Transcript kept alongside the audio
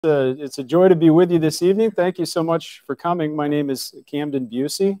It's a joy to be with you this evening. Thank you so much for coming. My name is Camden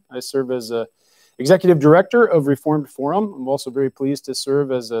Busey. I serve as Executive Director of Reformed Forum. I'm also very pleased to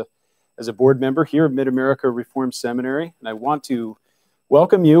serve as a board member here at Mid-America Reformed Seminary. And I want to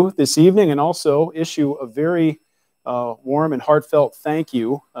welcome you this evening and also issue a very warm and heartfelt thank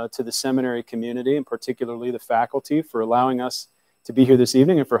you to the seminary community, and particularly the faculty, for allowing us to be here this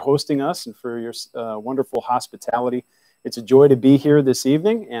evening and for hosting us and for your wonderful hospitality. It's a joy to be here this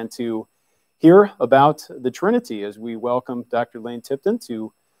evening and to hear about the Trinity as we welcome Dr. Lane Tipton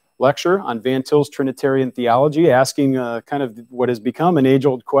to lecture on Van Til's Trinitarian Theology, asking kind of what has become an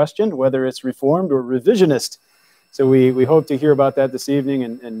age-old question, whether it's Reformed or Revisionist. So we hope to hear about that this evening,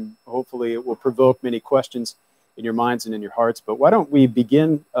 and hopefully it will provoke many questions in your minds and in your hearts. But why don't we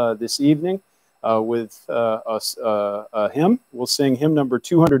begin this evening with a hymn. We'll sing hymn number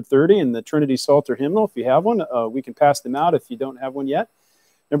 230 in the Trinity Psalter hymnal. If you have one, we can pass them out if you don't have one yet.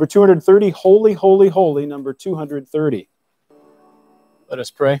 Number 230, Holy, Holy, Holy, number 230. Let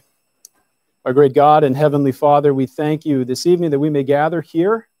us pray. Our great God and Heavenly Father, we thank you this evening that we may gather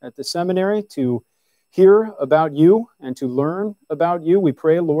here at the seminary to hear about you and to learn about you. We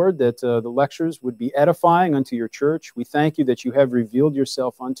pray, Lord, that the lectures would be edifying unto your church. We thank you that you have revealed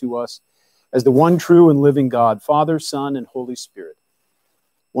yourself unto us as the one true and living God, Father, Son, and Holy Spirit,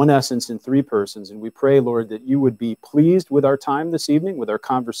 one essence in three persons. And we pray, Lord, that you would be pleased with our time this evening, with our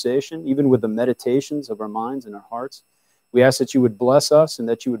conversation, even with the meditations of our minds and our hearts. We ask that you would bless us and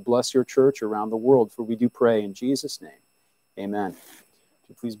that you would bless your church around the world, for we do pray in Jesus' name. Amen.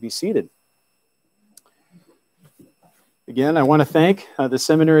 Please be seated. Again, I want to thank the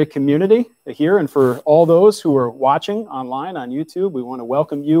seminary community here, and for all those who are watching online on YouTube, we want to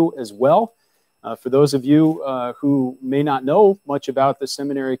welcome you as well. For those of you who may not know much about the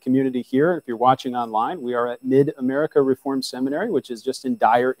seminary community here, if you're watching online, we are at Mid-America Reformed Seminary, which is just in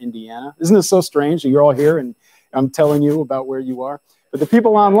Dyer, Indiana. Isn't it so strange that you're all here and I'm telling you about where you are? But the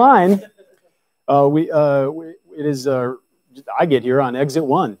people online, I get here on exit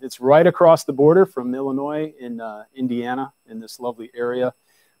 1. It's right across the border from Illinois in Indiana, in this lovely area,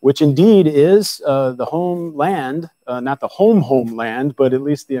 which indeed is the homeland, not the homeland, but at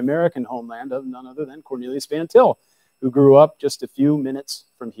least the American homeland of none other than Cornelius Van Til, who grew up just a few minutes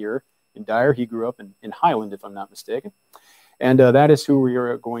from here in Dyer. He grew up in Highland, if I'm not mistaken. And that is who we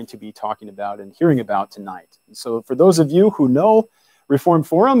are going to be talking about and hearing about tonight. And so for those of you who know Reformed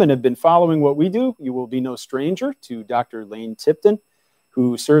Forum and have been following what we do, you will be no stranger to Dr. Lane Tipton,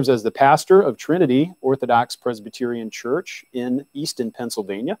 who serves as the pastor of Trinity Orthodox Presbyterian Church in Easton,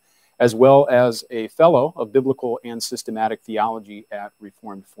 Pennsylvania, as well as a fellow of biblical and systematic theology at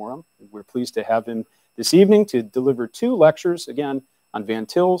Reformed Forum. We're pleased to have him this evening to deliver 2 lectures, again, on Van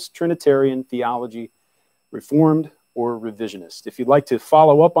Til's Trinitarian Theology, Reformed or Revisionist. If you'd like to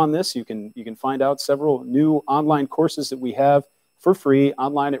follow up on this, you can find out several new online courses that we have for free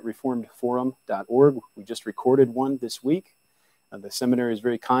online at reformedforum.org. We just recorded one this week. The seminary is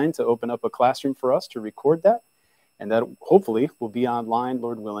very kind to open up a classroom for us to record that, and that hopefully will be online,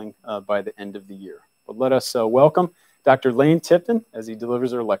 Lord willing, by the end of the year. But let us welcome Dr. Lane Tipton as he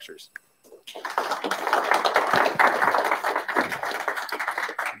delivers our lectures.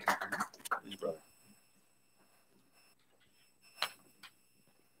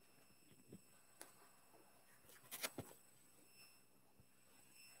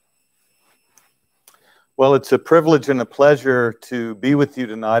 Well, it's a privilege and a pleasure to be with you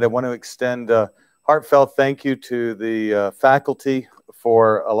tonight. I want to extend a heartfelt thank you to the faculty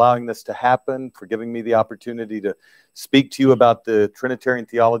for allowing this to happen, for giving me the opportunity to speak to you about the Trinitarian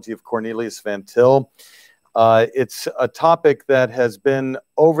theology of Cornelius Van Til. It's a topic that has been,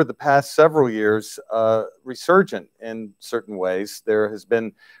 over the past several years, resurgent in certain ways. There has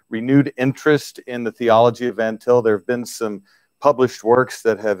been renewed interest in the theology of Van Til. There have been some published works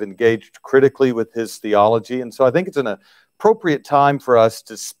that have engaged critically with his theology. And so I think it's an appropriate time for us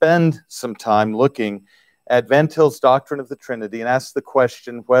to spend some time looking at Van Til's doctrine of the Trinity and ask the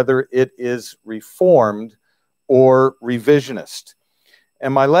question whether it is Reformed or Revisionist.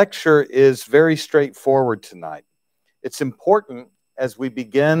 And my lecture is very straightforward tonight. It's important as we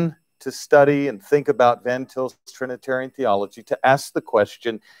begin to study and think about Van Til's Trinitarian theology to ask the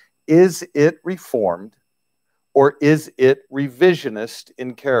question, is it Reformed or is it revisionist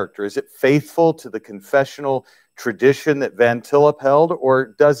in character? Is it faithful to the confessional tradition that Van Til upheld, or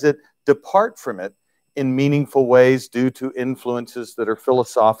does it depart from it in meaningful ways due to influences that are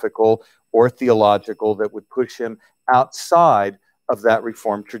philosophical or theological that would push him outside of that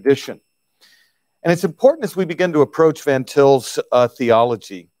Reformed tradition? And it's important as we begin to approach Van Til's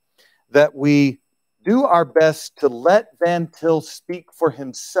theology that we do our best to let Van Til speak for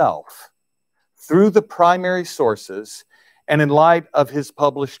himself through the primary sources and in light of his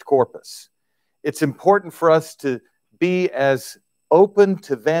published corpus. It's important for us to be as open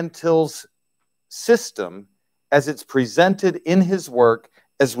to Van Til's system as it's presented in his work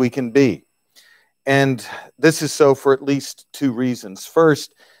as we can be. And this is so for at least two reasons.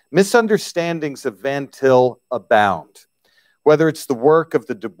 First, misunderstandings of Van Til abound. Whether it's the work of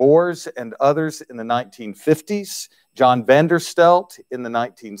the De Boers and others in the 1950s, John Vanderstelt in the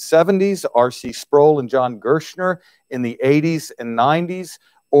 1970s, R.C. Sproul and John Gershner in the 80s and 90s,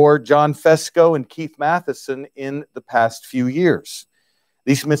 or John Fesco and Keith Matheson in the past few years.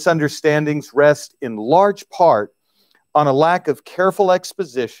 These misunderstandings rest in large part on a lack of careful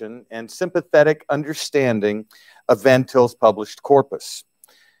exposition and sympathetic understanding of Van Til's published corpus.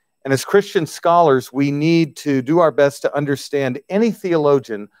 And as Christian scholars, we need to do our best to understand any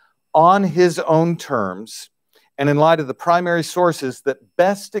theologian on his own terms and in light of the primary sources that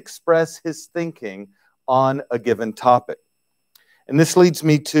best express his thinking on a given topic. And this leads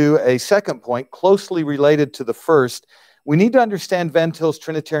me to a second point closely related to the first. We need to understand Van Til's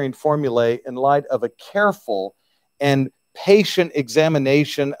Trinitarian formulae in light of a careful and patient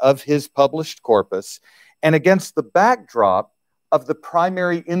examination of his published corpus and against the backdrop of the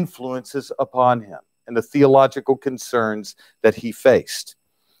primary influences upon him and the theological concerns that he faced.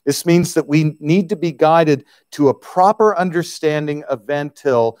 This means that we need to be guided to a proper understanding of Van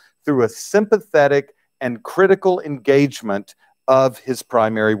Til through a sympathetic and critical engagement of his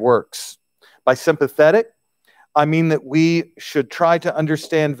primary works. By sympathetic, I mean that we should try to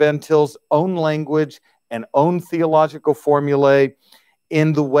understand Van Til's own language and own theological formulae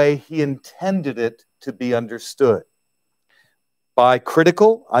in the way he intended it to be understood. By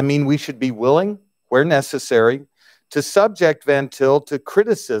critical, I mean we should be willing, where necessary, to subject Van Til to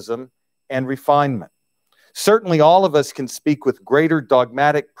criticism and refinement. Certainly all of us can speak with greater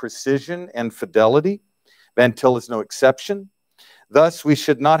dogmatic precision and fidelity. Van Til is no exception. Thus, we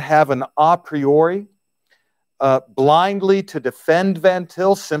should not have an a priori blindly to defend Van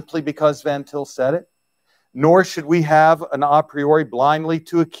Til simply because Van Til said it, nor should we have an a priori blindly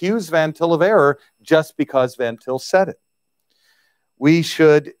to accuse Van Til of error just because Van Til said it. We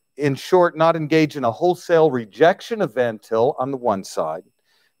should, in short, not engage in a wholesale rejection of Van Til on the one side,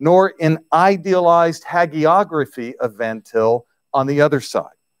 nor in idealized hagiography of Van Til on the other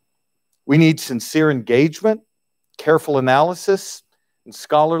side. We need sincere engagement, careful analysis, and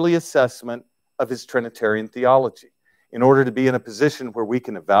scholarly assessment of his Trinitarian theology in order to be in a position where we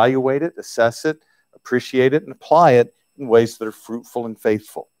can evaluate it, assess it, appreciate it, and apply it in ways that are fruitful and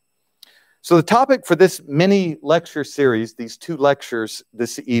faithful. So the topic for this mini lecture series, these two lectures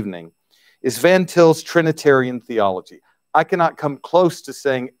this evening, is Van Til's Trinitarian theology. I cannot come close to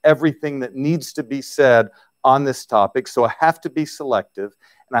saying everything that needs to be said on this topic, so I have to be selective,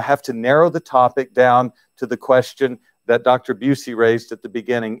 and I have to narrow the topic down to the question that Dr. Busey raised at the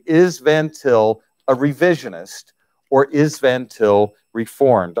beginning. Is Van Til a revisionist, or is Van Til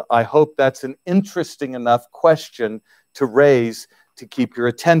reformed? I hope that's an interesting enough question to raise to keep your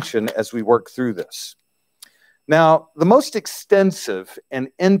attention as we work through this. Now, the most extensive and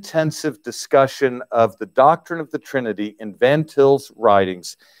intensive discussion of the doctrine of the Trinity in Van Til's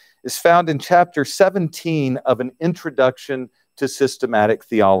writings is found in chapter 17 of an Introduction to Systematic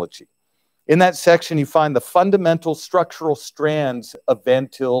Theology. In that section, you find the fundamental structural strands of Van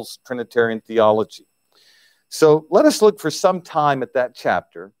Til's Trinitarian theology. So let us look for some time at that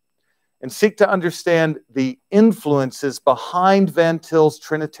chapter and seek to understand the influences behind Van Til's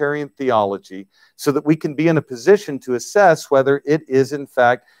Trinitarian theology so that we can be in a position to assess whether it is, in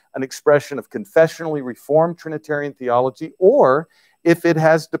fact, an expression of confessionally reformed Trinitarian theology or if it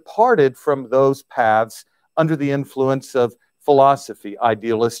has departed from those paths under the influence of philosophy,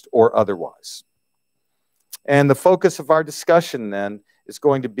 idealist or otherwise. And the focus of our discussion then is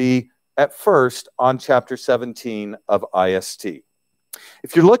going to be at first on chapter 17 of IST.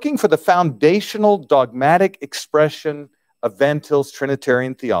 If you're looking for the foundational dogmatic expression of Van Til's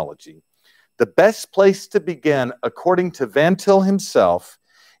Trinitarian theology, the best place to begin, according to Van Til himself,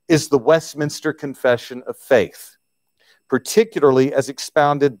 is the Westminster Confession of Faith, particularly as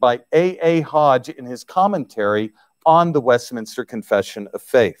expounded by A.A. Hodge in his commentary on the Westminster Confession of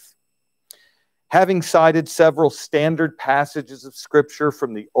Faith. Having cited several standard passages of Scripture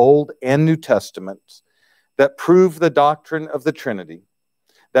from the Old and New Testaments that prove the doctrine of the Trinity,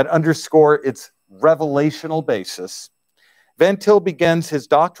 that underscore its revelational basis, Van Til begins his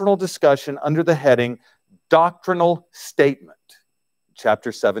doctrinal discussion under the heading Doctrinal Statement,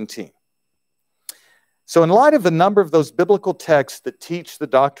 chapter 17. So in light of a number of those biblical texts that teach the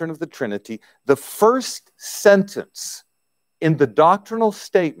doctrine of the Trinity, the first sentence in the doctrinal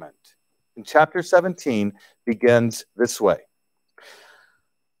statement in chapter 17 begins this way.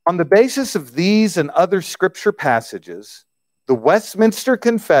 On the basis of these and other scripture passages, the Westminster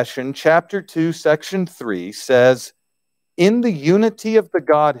Confession, chapter 2, section 3, says, in the unity of the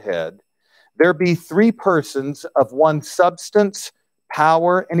Godhead, there be three persons of one substance,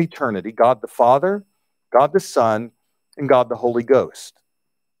 power, and eternity, God the Father, God the Son, and God the Holy Ghost.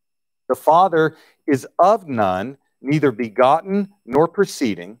 The Father is of none, neither begotten nor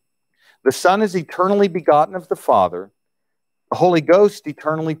proceeding. The Son is eternally begotten of the Father. The Holy Ghost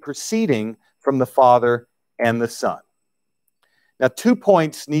eternally proceeding from the Father and the Son. Now, 2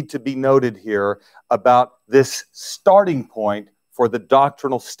 points need to be noted here about this starting point for the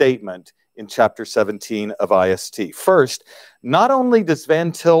doctrinal statement in chapter 17 of IST. First, not only does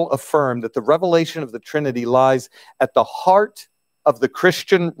Van Til affirm that the revelation of the Trinity lies at the heart of the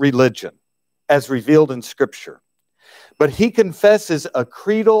Christian religion, as revealed in Scripture, but he confesses a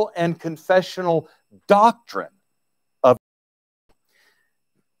creedal and confessional doctrine of.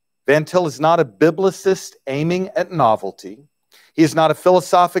 Van Til is not a biblicist aiming at novelty. He is not a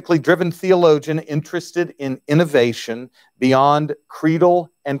philosophically driven theologian interested in innovation beyond creedal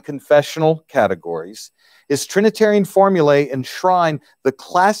and confessional categories. His Trinitarian formulae enshrine the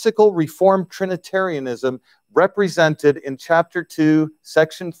classical Reformed Trinitarianism represented in chapter 2,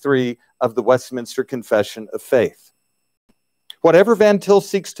 section 3 of the Westminster Confession of Faith. Whatever Van Til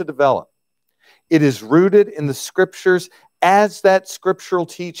seeks to develop, it is rooted in the Scriptures as that scriptural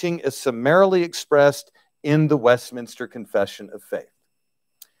teaching is summarily expressed in the Westminster Confession of Faith.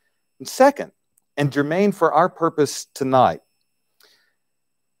 And second, and germane for our purpose tonight,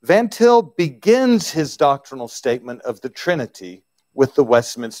 Van Til begins his doctrinal statement of the Trinity with the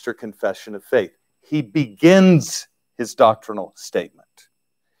Westminster Confession of Faith. He begins his doctrinal statement.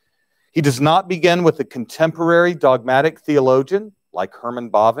 He does not begin with a contemporary dogmatic theologian like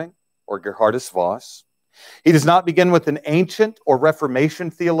Herman Bavinck or Gerhardus Voss. He does not begin with an ancient or Reformation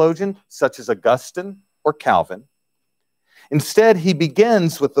theologian such as Augustine or Calvin. Instead, he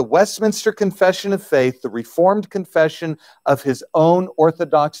begins with the Westminster Confession of Faith, the Reformed confession of his own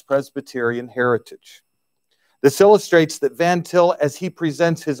Orthodox Presbyterian heritage. This illustrates that Van Til, as he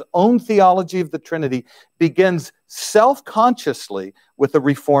presents his own theology of the Trinity, begins self-consciously with a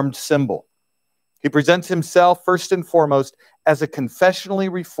Reformed symbol. He presents himself, first and foremost, as a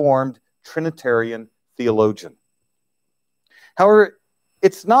confessionally Reformed Trinitarian theologian. However,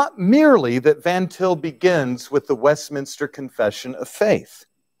 it's not merely that Van Til begins with the Westminster Confession of Faith.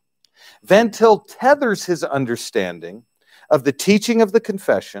 Van Til tethers his understanding of the teaching of the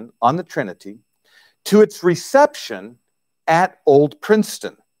confession on the Trinity to its reception at Old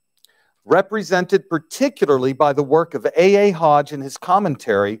Princeton, represented particularly by the work of A.A. Hodge in his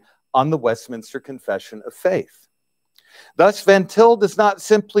commentary on the Westminster Confession of Faith. Thus, Van Til does not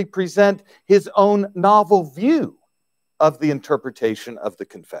simply present his own novel view of the interpretation of the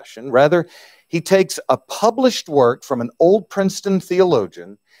confession. Rather, he takes a published work from an old Princeton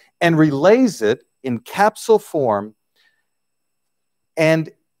theologian and relays it in capsule form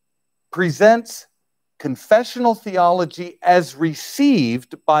and presents confessional theology as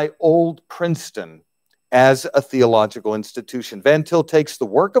received by Old Princeton as a theological institution. Van Til takes the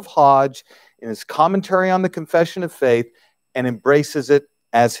work of Hodge in his commentary on the Confession of Faith and embraces it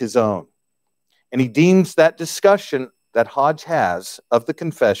as his own. And he deems that discussion that Hodge has of the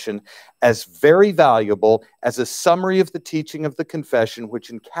confession as very valuable as a summary of the teaching of the confession, which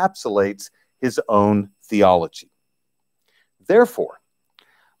encapsulates his own theology. Therefore,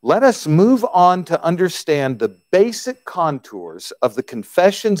 let us move on to understand the basic contours of the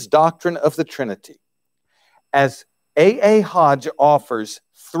confession's doctrine of the Trinity, as A.A. Hodge offers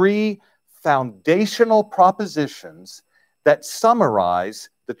three foundational propositions that summarize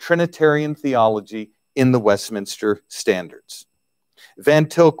the Trinitarian theology in the Westminster Standards. Van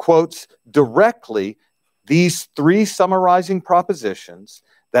Til quotes directly these three summarizing propositions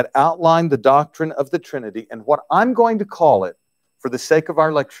that outline the doctrine of the Trinity, and what I'm going to call it, for the sake of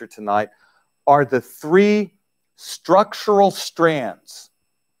our lecture tonight, are the three structural strands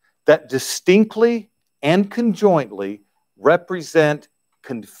that distinctly and conjointly represent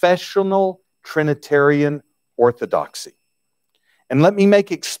confessional Trinitarian orthodoxy. And let me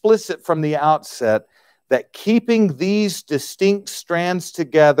make explicit from the outset that keeping these distinct strands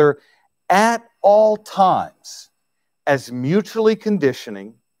together at all times as mutually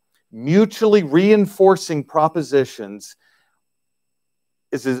conditioning, mutually reinforcing propositions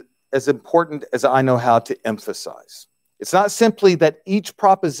is as important as I know how to emphasize. It's not simply that each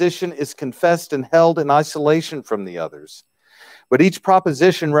proposition is confessed and held in isolation from the others, but each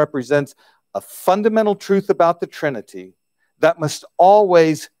proposition represents a fundamental truth about the Trinity that must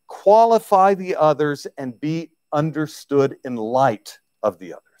always qualify the others and be understood in light of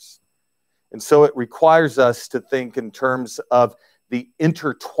the others. And so it requires us to think in terms of the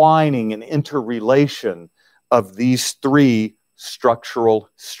intertwining and interrelation of these three structural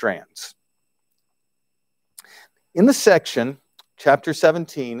strands. In the section, chapter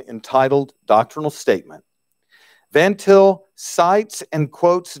 17, entitled Doctrinal Statement, Van Til cites and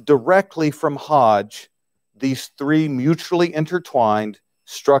quotes directly from Hodge these three mutually intertwined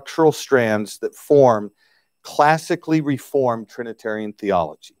structural strands that form classically Reformed Trinitarian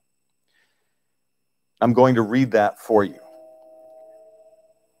theology. I'm going to read that for you.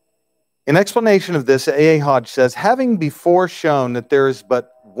 In explanation of this, A.A. Hodge says, having before shown that there is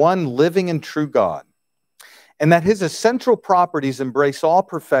but one living and true God, and that his essential properties embrace all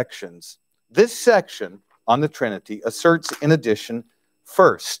perfections, this section on the Trinity asserts in addition,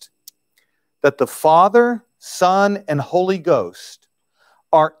 first, that the Father, Son, and Holy Ghost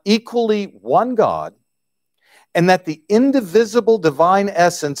are equally one God, and that the indivisible divine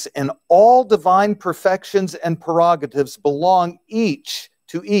essence and all divine perfections and prerogatives belong each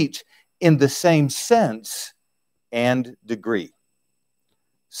to each in the same sense and degree.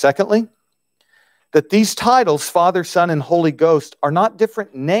 Secondly, that these titles, Father, Son, and Holy Ghost, are not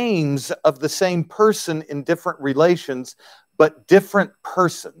different names of the same person in different relations, but different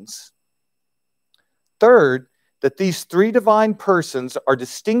persons. Third, that these three divine persons are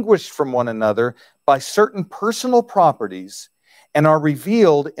distinguished from one another by certain personal properties and are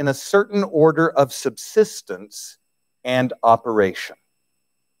revealed in a certain order of subsistence and operation.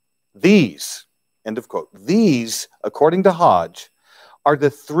 These, end of quote, these, according to Hodge, are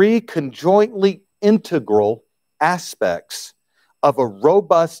the three conjointly integral aspects of a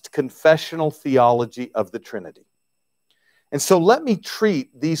robust confessional theology of the Trinity. And so let me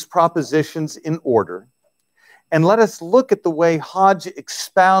treat these propositions in order, and let us look at the way Hodge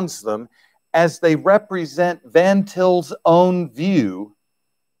expounds them as they represent Van Til's own view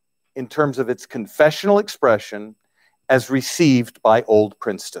in terms of its confessional expression as received by Old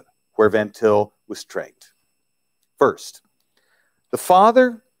Princeton, where Van Til was trained. First, the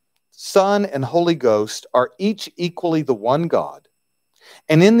Father, Son, and Holy Ghost are each equally the one God,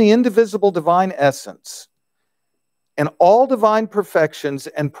 and in the indivisible divine essence, and all divine perfections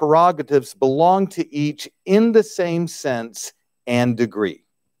and prerogatives belong to each in the same sense and degree.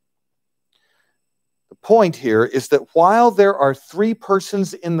 The point here is that while there are three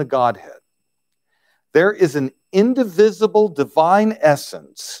persons in the Godhead, there is an indivisible divine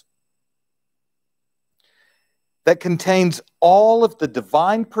essence that contains all of the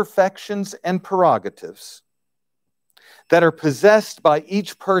divine perfections and prerogatives that are possessed by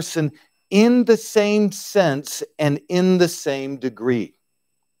each person in the same sense and in the same degree.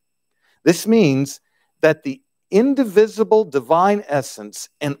 This means that the indivisible divine essence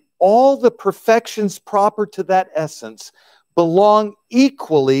and all the perfections proper to that essence belong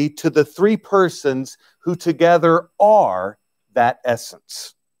equally to the three persons who together are that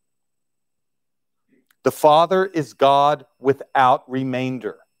essence. The Father is God without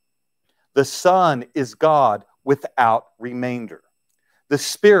remainder. The Son is God without remainder. The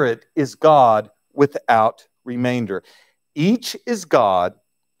Spirit is God without remainder. Each is God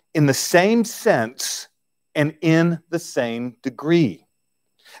in the same sense and in the same degree.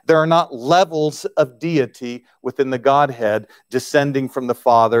 There are not levels of deity within the Godhead descending from the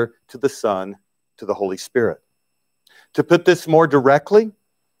Father to the Son to the Holy Spirit. To put this more directly,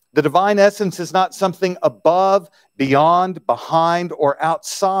 the divine essence is not something above, beyond, behind, or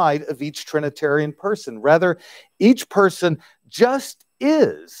outside of each Trinitarian person. Rather, each person just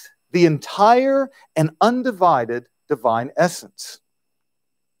is the entire and undivided divine essence.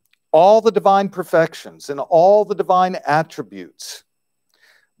 All the divine perfections and all the divine attributes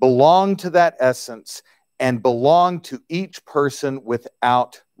belong to that essence and belong to each person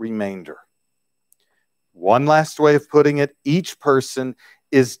without remainder. One last way of putting it, each person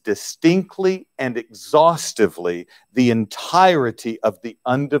is distinctly and exhaustively the entirety of the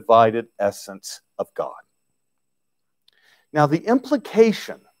undivided essence of God. Now, the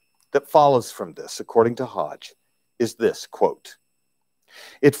implication that follows from this, according to Hodge, is this, quote,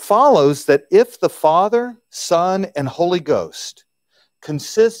 it follows that if the Father, Son, and Holy Ghost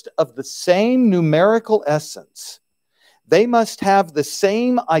consist of the same numerical essence, they must have the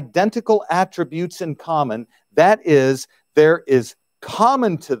same identical attributes in common. That is, there is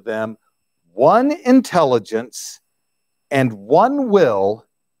common to them one intelligence and one will,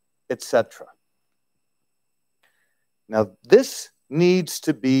 etc. Now, this needs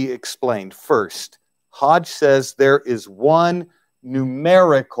to be explained. First, Hodge says there is one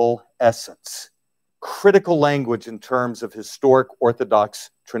numerical essence, critical language in terms of historic Orthodox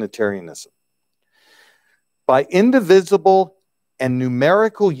Trinitarianism. By indivisible and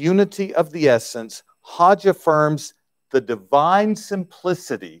numerical unity of the essence, Hodge affirms the divine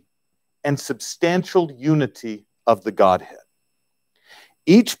simplicity and substantial unity of the Godhead.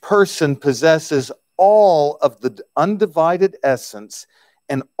 Each person possesses all of the undivided essence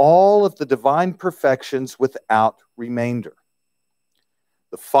and all of the divine perfections without remainder.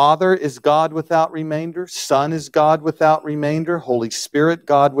 The Father is God without remainder, Son is God without remainder, Holy Spirit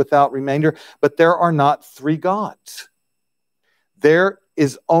God without remainder, but there are not three gods. There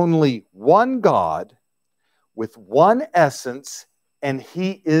is only one God with one essence, and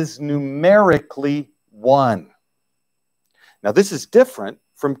he is numerically one. Now, this is different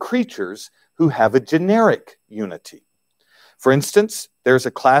from creatures who have a generic unity. For instance, there's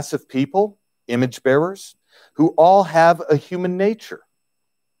a class of people, image bearers, who all have a human nature.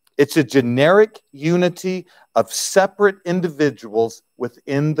 It's a generic unity of separate individuals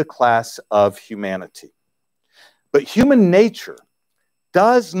within the class of humanity. But human nature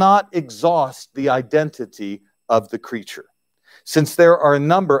does not exhaust the identity of the creature, since there are a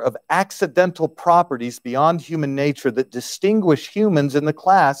number of accidental properties beyond human nature that distinguish humans in the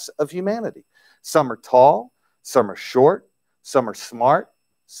class of humanity. Some are tall, some are short, some are smart,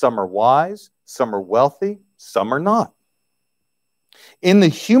 some are wise, some are wealthy, some are not. In the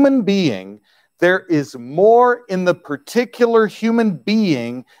human being, there is more in the particular human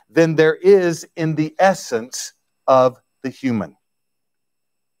being than there is in the essence of the human.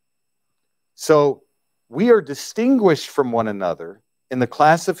 So we are distinguished from one another in the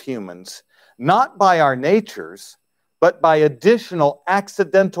class of humans, not by our natures, but by additional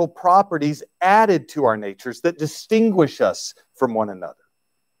accidental properties added to our natures that distinguish us from one another.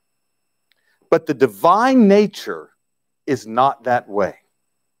 But the divine nature is not that way.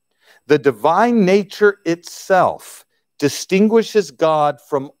 The divine nature itself distinguishes God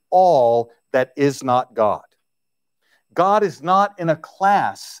from all that is not God. God is not in a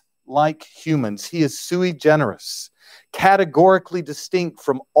class like humans. He is sui generis, categorically distinct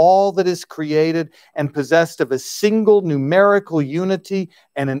from all that is created and possessed of a single numerical unity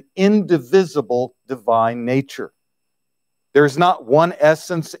and an indivisible divine nature. There is not one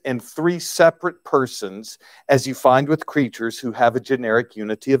essence and three separate persons, as you find with creatures who have a generic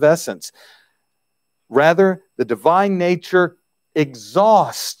unity of essence. Rather, the divine nature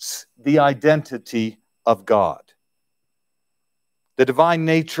exhausts the identity of God. The divine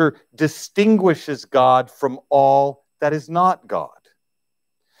nature distinguishes God from all that is not God.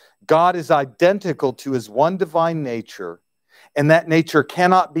 God is identical to his one divine nature, and that nature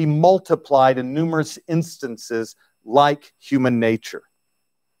cannot be multiplied in numerous instances like human nature.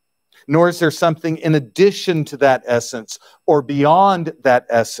 Nor is there something in addition to that essence or beyond that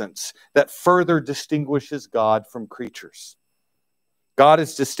essence that further distinguishes God from creatures. God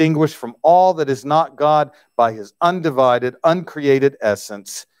is distinguished from all that is not God by his undivided, uncreated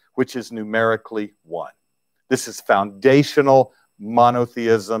essence, which is numerically one. This is foundational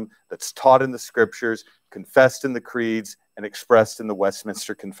monotheism that's taught in the scriptures, confessed in the creeds, and expressed in the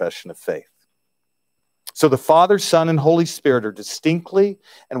Westminster Confession of Faith. So the Father, Son, and Holy Spirit are distinctly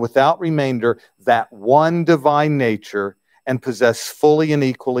and without remainder that one divine nature and possess fully and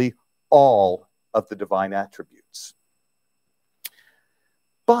equally all of the divine attributes.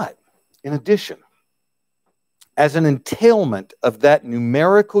 But in addition, as an entailment of that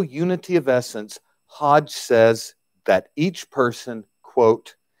numerical unity of essence, Hodge says that each person,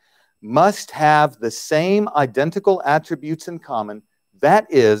 quote, must have the same identical attributes in common. That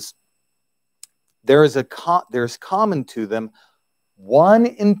is, there's common to them one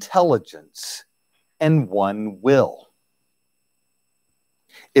intelligence and one will.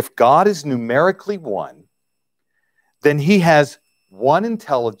 If God is numerically one, then he has one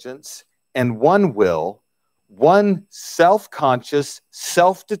intelligence and one will, one self-conscious,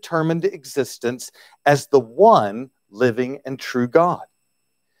 self-determined existence as the one living and true God.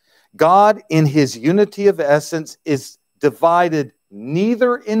 God, in his unity of essence, is divided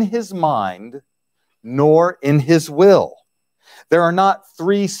neither in his mind nor in his will. There are not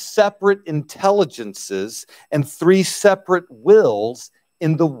three separate intelligences and three separate wills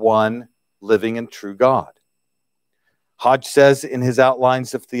in the one living and true God. Hodge says in his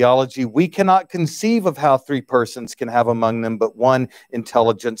outlines of theology, we cannot conceive of how three persons can have among them but one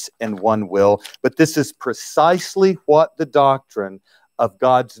intelligence and one will. But this is precisely what the doctrine of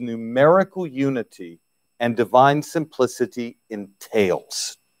God's numerical unity and divine simplicity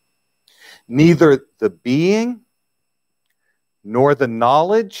entails. Neither the being nor the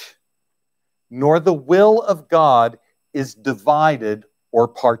knowledge, nor the will of God is divided or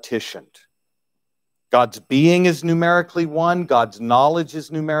partitioned. God's being is numerically one. God's knowledge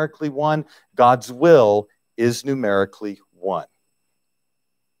is numerically one. God's will is numerically one.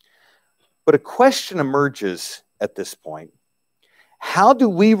 But a question emerges at this point. How do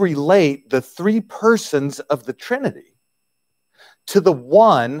we relate the three persons of the Trinity to the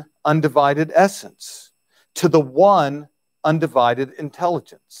one undivided essence, to the one undivided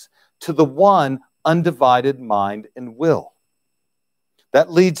intelligence, to the one undivided mind and will?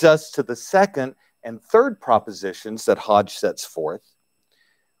 That leads us to the second and third propositions that Hodge sets forth,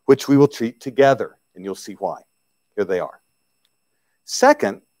 which we will treat together, and you'll see why. Here they are.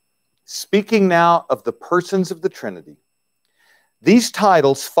 Second, speaking now of the persons of the Trinity, these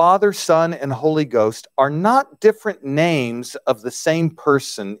titles, Father, Son, and Holy Ghost, are not different names of the same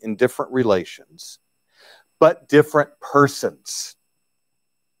person in different relations, but different persons.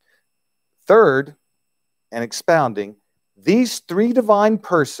 Third, and expounding, these three divine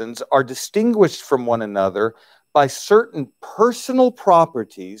persons are distinguished from one another by certain personal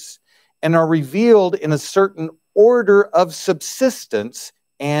properties and are revealed in a certain order of subsistence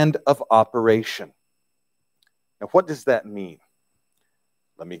and of operation. Now, what does that mean?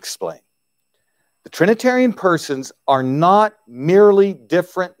 Let me explain. The Trinitarian persons are not merely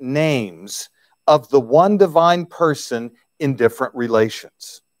different names of the one divine person in different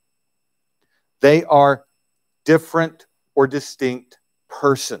relations. They are different or distinct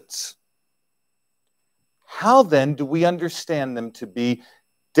persons. How then do we understand them to be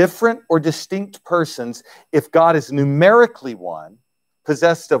different or distinct persons if God is numerically one,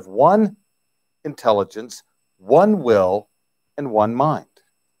 possessed of one intelligence, one will, and one mind?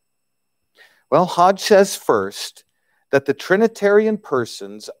 Well, Hodge says first that the Trinitarian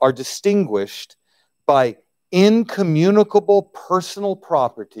persons are distinguished by incommunicable personal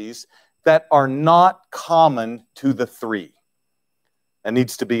properties that are not common to the three. That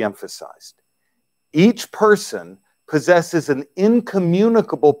needs to be emphasized. Each person possesses an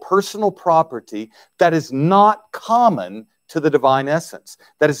incommunicable personal property that is not common to the divine essence,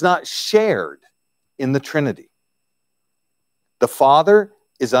 that is not shared in the Trinity. The Father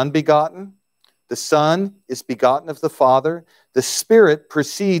is unbegotten. The Son is begotten of the Father. The Spirit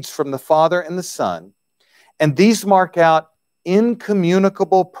proceeds from the Father and the Son. And these mark out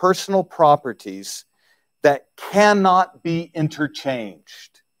incommunicable personal properties that cannot be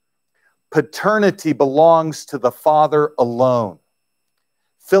interchanged. Paternity belongs to the Father alone.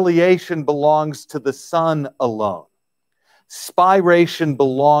 Filiation belongs to the Son alone. Spiration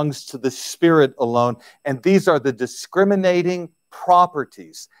belongs to the Spirit alone. And these are the discriminating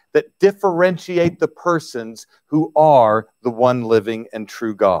properties that differentiate the persons who are the one living and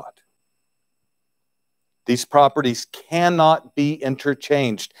true God. These properties cannot be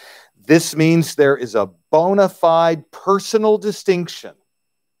interchanged. This means there is a bona fide personal distinction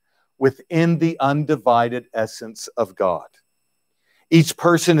within the undivided essence of God. Each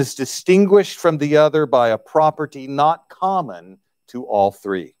person is distinguished from the other by a property not common to all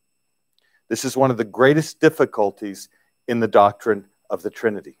three. This is one of the greatest difficulties in the doctrine of the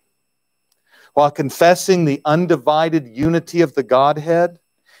Trinity. While confessing the undivided unity of the Godhead,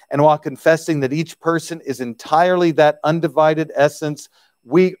 and while confessing that each person is entirely that undivided essence,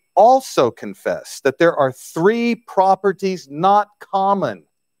 we also confess that there are three properties not common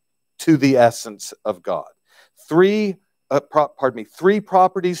to the essence of God. Three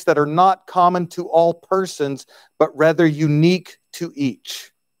properties that are not common to all persons, but rather unique to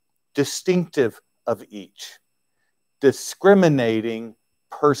each, distinctive of each, discriminating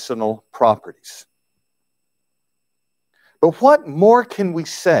personal properties. But what more can we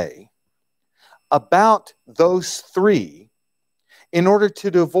say about those three in order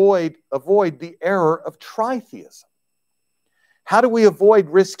to avoid the error of tritheism? How do we avoid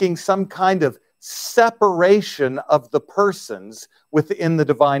risking some kind of separation of the persons within the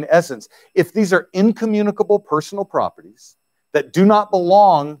divine essence? If these are incommunicable personal properties that do not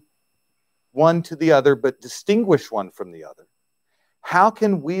belong one to the other but distinguish one from the other, how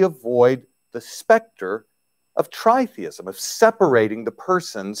can we avoid the specter of tritheism, of separating the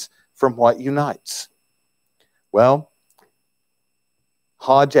persons from what unites? Well,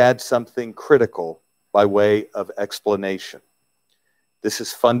 Hodge adds something critical by way of explanation. This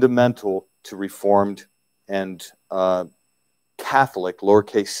is fundamental to Reformed and Catholic,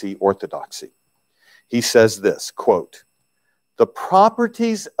 lowercase c, orthodoxy. He says this, quote, "The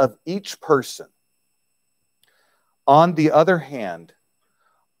properties of each person, on the other hand,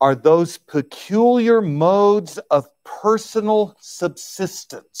 are those peculiar modes of personal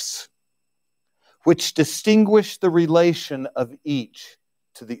subsistence which distinguish the relation of each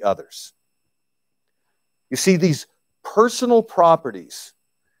to the others. You see, these personal properties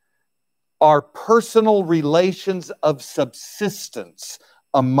are personal relations of subsistence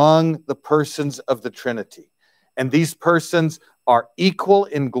among the persons of the Trinity. And these persons are equal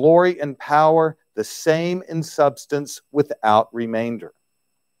in glory and power, the same in substance, without remainder.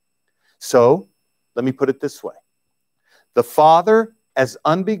 So, let me put it this way. The Father, as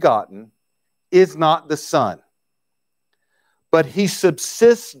unbegotten, is not the Son, but he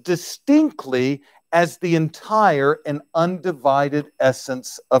subsists distinctly as the entire and undivided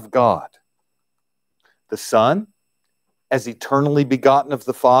essence of God. The Son, as eternally begotten of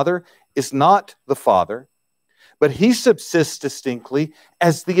the Father, is not the Father, but he subsists distinctly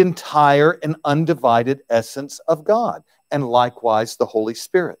as the entire and undivided essence of God, and likewise the Holy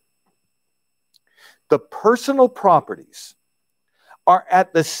Spirit. The personal properties are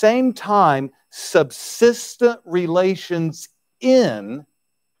at the same time subsistent relations in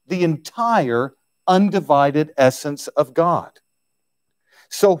the entire undivided essence of God.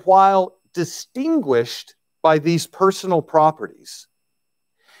 So while distinguished by these personal properties,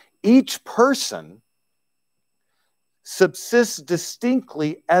 each person subsists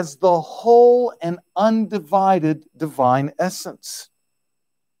distinctly as the whole and undivided divine essence.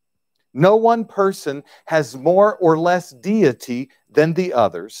 No one person has more or less deity than the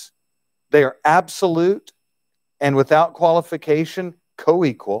others. They are absolute and without qualification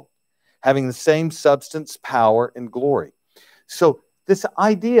co-equal, having the same substance, power, and glory. So this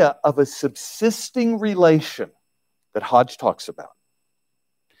idea of a subsisting relation that Hodge talks about,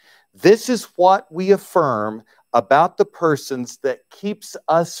 this is what we affirm about the persons that keeps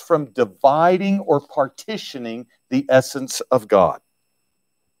us from dividing or partitioning the essence of God.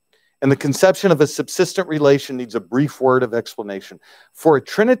 And the conception of a subsistent relation needs a brief word of explanation. For a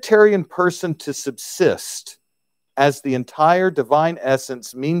Trinitarian person to subsist as the entire divine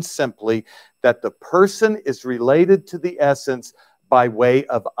essence means simply that the person is related to the essence by way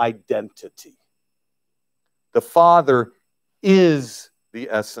of identity. The Father is the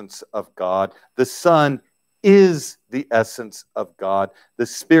essence of God. The Son is the essence of God. The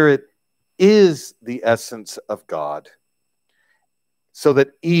Spirit is the essence of God, so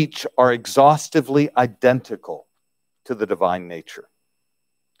that each are exhaustively identical to the divine nature.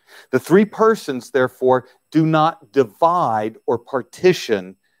 The three persons, therefore, do not divide or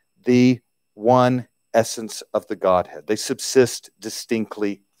partition the one essence of the Godhead. They subsist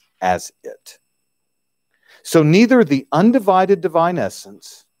distinctly as it. So neither the undivided divine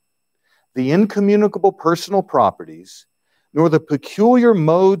essence, the incommunicable personal properties, nor the peculiar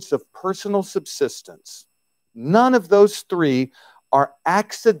modes of personal subsistence, none of those three are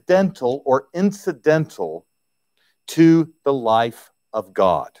accidental or incidental to the life of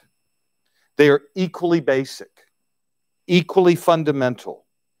God. They are equally basic, equally fundamental,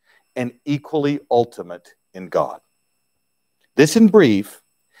 and equally ultimate in God. This, in brief,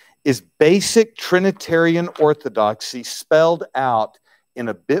 is basic Trinitarian orthodoxy spelled out in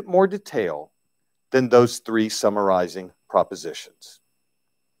a bit more detail than those three summarizing propositions.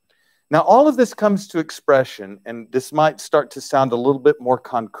 Now, all of this comes to expression, and this might start to sound a little bit more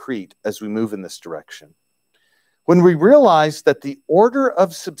concrete as we move in this direction, when we realize that the order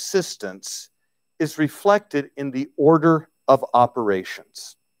of subsistence is reflected in the order of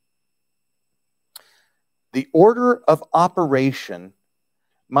operations. The order of operation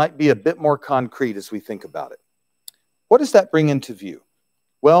might be a bit more concrete as we think about it. What does that bring into view?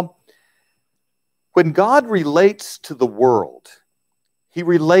 Well, when God relates to the world, he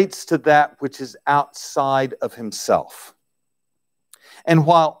relates to that which is outside of himself. And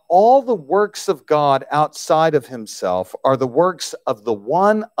while all the works of God outside of himself are the works of the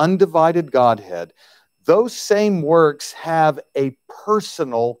one undivided Godhead, those same works have a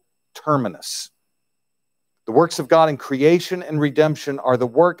personal terminus. The works of God in creation and redemption are the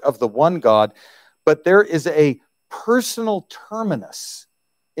work of the one God, but there is a personal terminus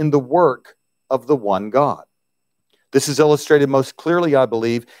in the work of the one God. This is illustrated most clearly, I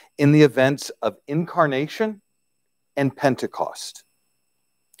believe, in the events of incarnation and Pentecost.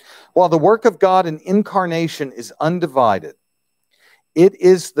 While the work of God in incarnation is undivided, it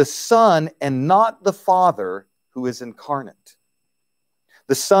is the Son and not the Father who is incarnate.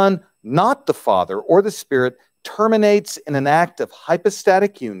 The Son, not the Father or the Spirit, terminates in an act of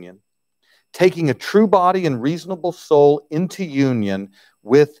hypostatic union, taking a true body and reasonable soul into union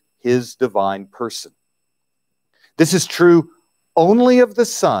with his divine person. This is true only of the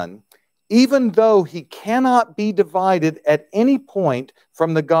Son, even though he cannot be divided at any point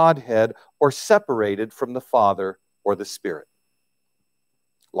from the Godhead or separated from the Father or the Spirit.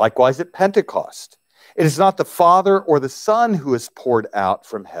 Likewise at Pentecost. It is not the Father or the Son who is poured out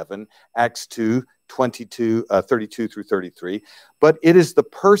from heaven, Acts 2, 32 through 33, but it is the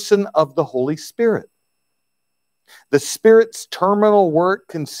person of the Holy Spirit. The Spirit's terminal work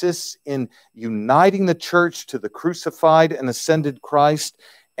consists in uniting the church to the crucified and ascended Christ,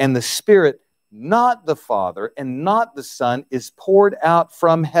 and the Spirit, not the Father and not the Son, is poured out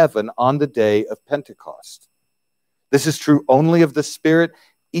from heaven on the day of Pentecost. This is true only of the Spirit,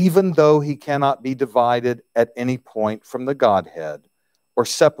 even though he cannot be divided at any point from the Godhead or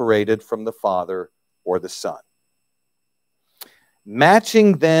separated from the Father or the Son.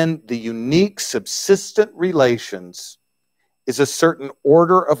 Matching then the unique subsistent relations is a certain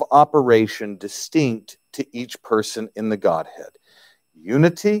order of operation distinct to each person in the Godhead.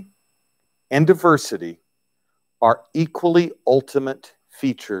 Unity and diversity are equally ultimate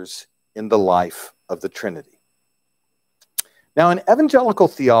features in the life of the Trinity. Now, in evangelical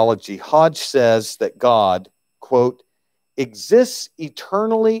theology, Hodge says that God, quote, exists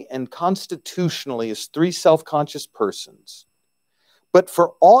eternally and constitutionally as three self-conscious persons. But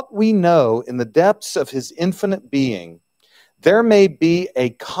for aught we know, in the depths of his infinite being, there may be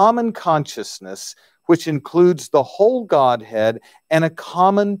a common consciousness which includes the whole Godhead and a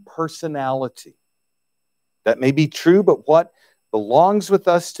common personality. That may be true, but what belongs with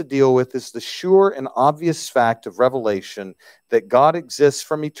us to deal with is the sure and obvious fact of revelation that God exists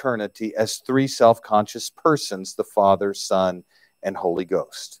from eternity as three self-conscious persons, the Father, Son, and Holy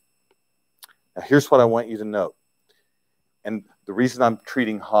Ghost. Now, here's what I want you to note. And the reason I'm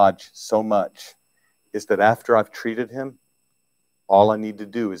treating Hodge so much is that after I've treated him, all I need to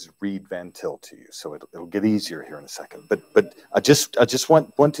do is read Van Til to you. So it'll get easier here in a second. But I just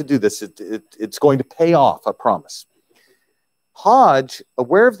want to do this. It's going to pay off, I promise. Hodge,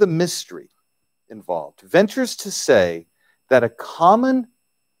 aware of the mystery involved, ventures to say that a common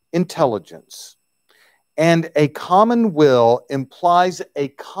intelligence and a common will implies a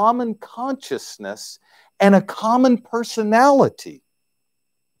common consciousness and a common personality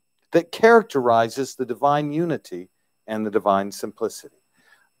that characterizes the divine unity and the divine simplicity.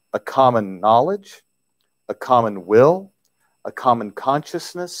 A common knowledge, a common will, a common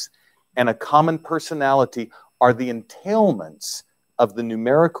consciousness, and a common personality are the entailments of the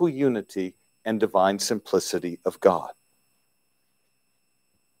numerical unity and divine simplicity of God.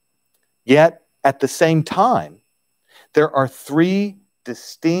 Yet, at the same time, there are three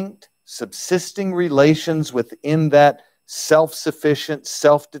distinct subsisting relations within that self-sufficient,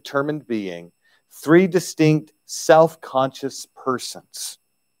 self-determined being, three distinct self-conscious persons.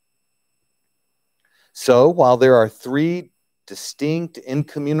 So, while there are three distinct,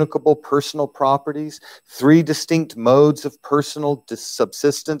 incommunicable personal properties, three distinct modes of personal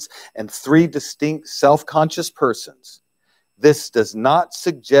subsistence, and three distinct self-conscious persons, this does not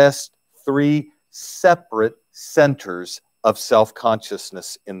suggest three separate centers of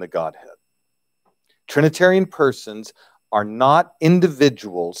self-consciousness in the Godhead. Trinitarian persons are not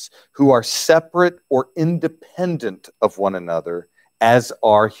individuals who are separate or independent of one another, as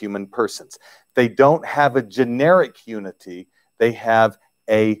are human persons. They don't have a generic unity, they have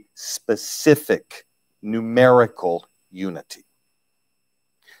a specific numerical unity.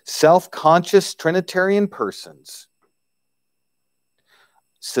 Self-conscious Trinitarian persons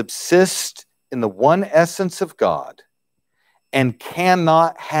subsist in the one essence of God and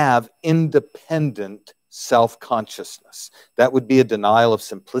cannot have independent self-consciousness. That would be a denial of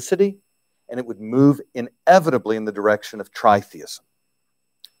simplicity, and it would move inevitably in the direction of tritheism.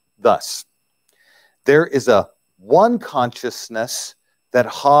 Thus, there is a one consciousness that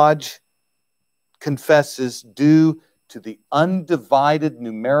Hodge confesses due to the undivided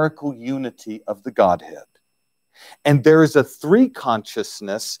numerical unity of the Godhead. And there is a three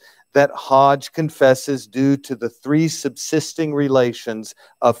consciousness that Hodge confesses due to the three subsisting relations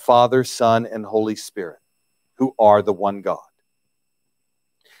of Father, Son, and Holy Spirit, who are the one God.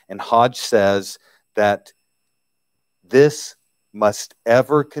 And Hodge says that this must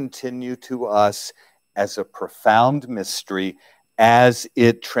ever continue to us as a profound mystery as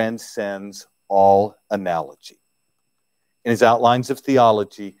it transcends all analogy. In his Outlines of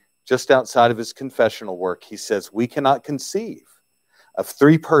Theology, just outside of his confessional work, he says, we cannot conceive of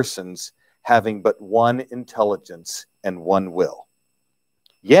three persons having but one intelligence and one will.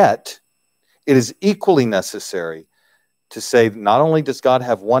 Yet, it is equally necessary to say that not only does God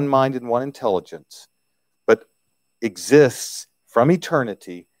have one mind and one intelligence, but exists from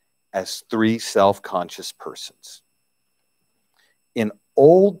eternity as three self-conscious persons. In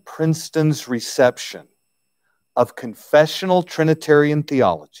Old Princeton's reception of confessional Trinitarian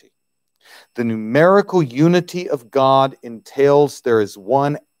theology, The numerical unity of God entails there is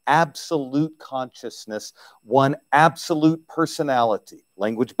one absolute consciousness, one absolute personality.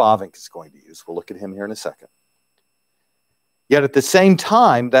 Language Bavinck is going to use. We'll look at him here in a second. Yet at the same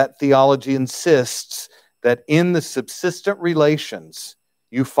time, that theology insists that in the subsistent relations,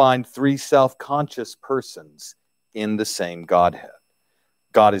 you find three self-conscious persons in the same Godhead.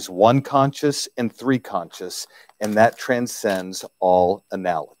 God is one conscious and three conscious, and that transcends all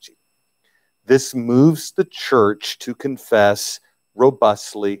analogy. This moves the church to confess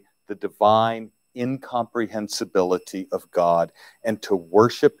robustly the divine incomprehensibility of God and to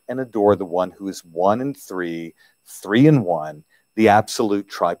worship and adore the one who is one in three, three in one, the absolute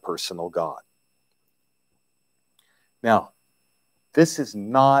tripersonal God. Now, this is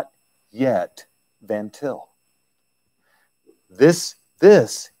not yet Van Til. This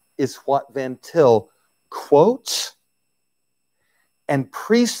is what Van Til quotes and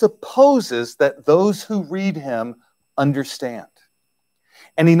presupposes that those who read him understand.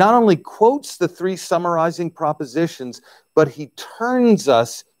 And he not only quotes the three summarizing propositions, but he turns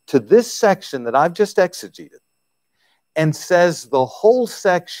us to this section that I've just exegeted and says the whole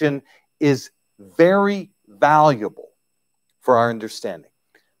section is very valuable for our understanding.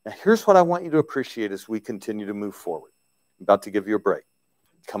 Now, here's what I want you to appreciate as we continue to move forward. I'm about to give you a break.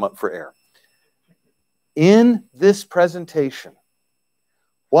 Come up for air. In this presentation,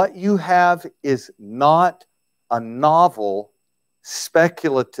 what you have is not a novel,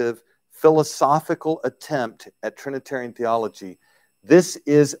 speculative, philosophical attempt at Trinitarian theology. This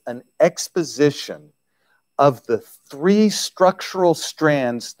is an exposition of the three structural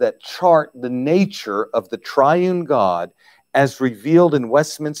strands that chart the nature of the triune God as revealed in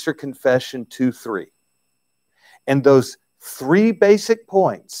Westminster Confession 2:3. And those three basic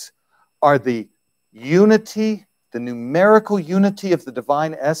points are the unity, the numerical unity of the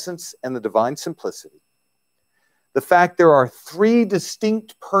divine essence and the divine simplicity. The fact there are three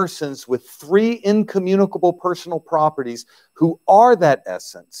distinct persons with three incommunicable personal properties who are that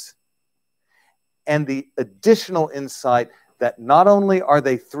essence. And the additional insight that not only are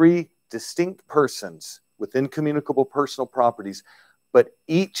they three distinct persons with incommunicable personal properties, but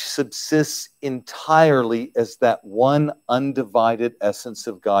each subsists entirely as that one undivided essence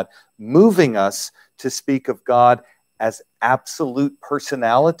of God, moving us to speak of God as absolute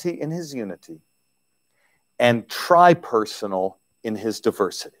personality in his unity and tripersonal in his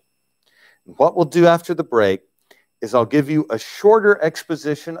diversity. And what we'll do after the break is I'll give you a shorter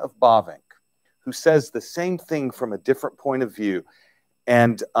exposition of Bavinck, who says the same thing from a different point of view.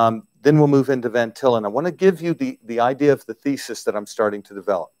 And then we'll move into Van Til. And I want to give you the idea of the thesis that I'm starting to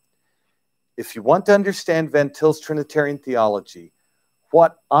develop. If you want to understand Van Til's Trinitarian theology,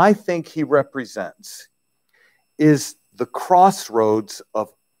 what I think he represents is the crossroads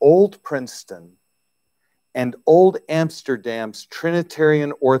of Old Princeton and Old Amsterdam's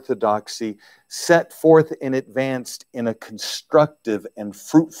Trinitarian orthodoxy set forth and advanced in a constructive and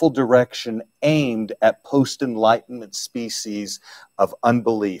fruitful direction aimed at post-Enlightenment species of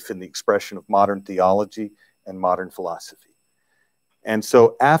unbelief in the expression of modern theology and modern philosophy. And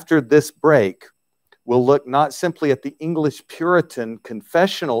so after this break, we'll look not simply at the English Puritan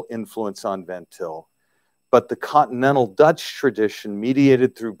confessional influence on Van Til, but the continental Dutch tradition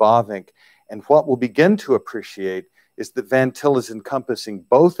mediated through Bavinck. And what we'll begin to appreciate is that Van Til is encompassing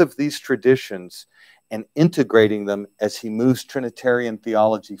both of these traditions and integrating them as he moves Trinitarian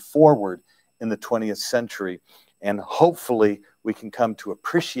theology forward in the 20th century. And hopefully we can come to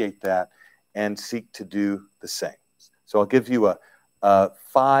appreciate that and seek to do the same. So I'll give you a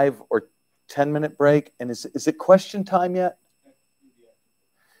 5 or 10 minute break. And is it question time yet?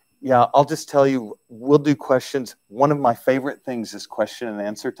 Yeah, I'll just tell you, we'll do questions. One of my favorite things is question and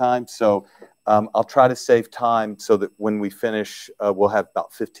answer time. So I'll try to save time so that when we finish, we'll have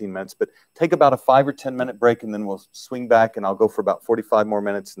about 15 minutes. But take about a 5 or 10 minute break, and then we'll swing back, and I'll go for about 45 more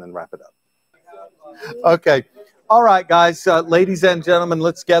minutes and then wrap it up. Okay. All right, guys, ladies and gentlemen,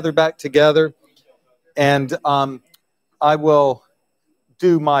 let's gather back together. And I will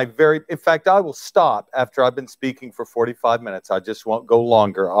do my in fact, I will stop after I've been speaking for 45 minutes. I just won't go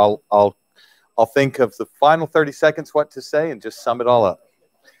longer. I'll think of the final 30 seconds what to say and just sum it all up.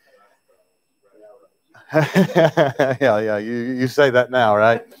 Yeah, you say that now,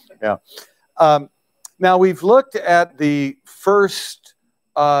 right? Yeah. Now we've looked at the first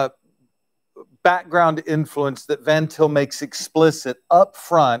background influence that Van Til makes explicit up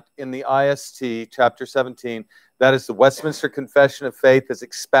front in the IST, chapter 17. That is the Westminster Confession of Faith as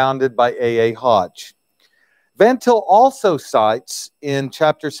expounded by A.A. Hodge. Van Til also cites in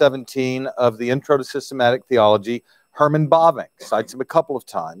chapter 17 of the Intro to Systematic Theology, Herman Bavinck, cites him a couple of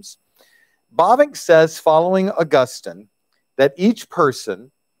times. Bavinck says, following Augustine, that each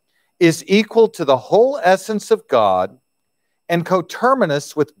person is equal to the whole essence of God and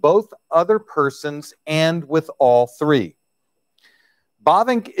coterminous with both other persons and with all three.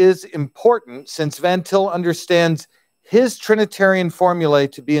 Bavinck is important since Van Til understands his Trinitarian formulae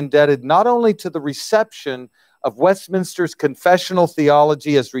to be indebted not only to the reception of Westminster's confessional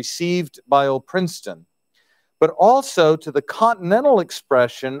theology as received by Old Princeton, but also to the continental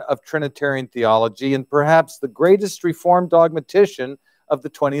expression of Trinitarian theology and perhaps the greatest Reformed dogmatician of the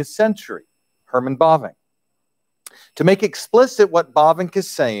 20th century, Herman Bavinck. To make explicit what Bavinck is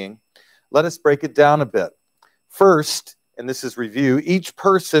saying, let us break it down a bit. First, and this is review, each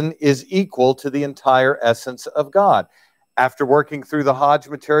person is equal to the entire essence of God. After working through the Hodge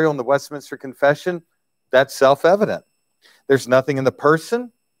material in the Westminster Confession, that's self-evident. There's nothing in the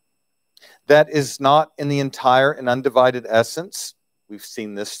person that is not in the entire and undivided essence. We've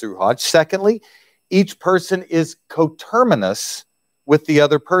seen this through Hodge. Secondly, each person is coterminous with the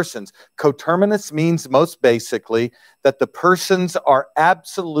other persons. Coterminous means most basically that the persons are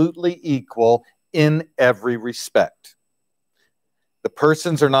absolutely equal in every respect. The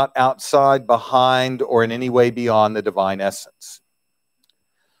persons are not outside, behind, or in any way beyond the divine essence.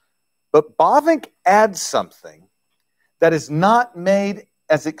 But Bavinck adds something that is not made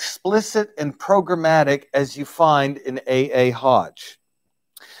as explicit and programmatic as you find in A.A. Hodge.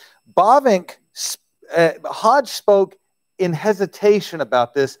 Hodge spoke in hesitation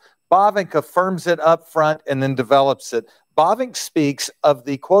about this. Bavinck affirms it up front and then develops it. Bavinck speaks of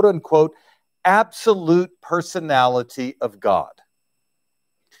the quote-unquote absolute personality of God.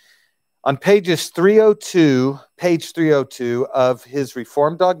 On page 302 of his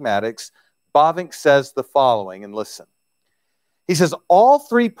Reformed Dogmatics, Bavinck says the following, and listen. He says, all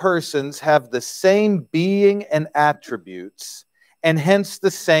three persons have the same being and attributes, and hence the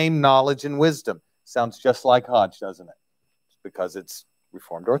same knowledge and wisdom. Sounds just like Hodge, doesn't it? Because it's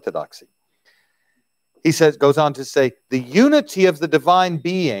Reformed orthodoxy. He says, goes on to say, the unity of the divine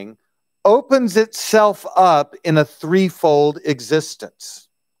being opens itself up in a threefold existence.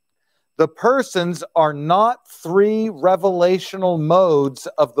 The persons are not three revelational modes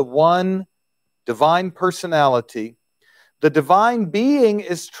of the one divine personality. The divine being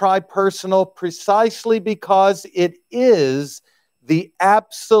is tripersonal precisely because it is the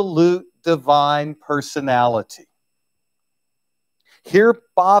absolute divine personality. Here,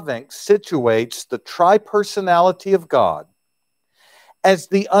 Bavinck situates the tripersonality of God as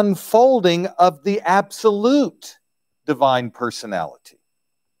the unfolding of the absolute divine personality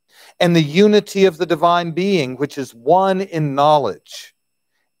and the unity of the divine being, which is one in knowledge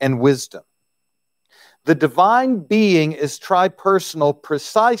and wisdom. The divine being is tripersonal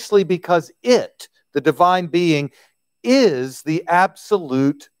precisely because it, the divine being, is the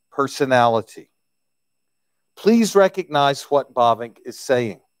absolute personality. Please recognize what Bavinck is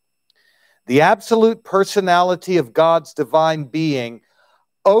saying. The absolute personality of God's divine being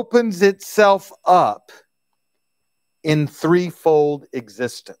opens itself up in threefold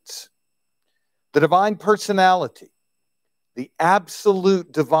existence. The divine personality, the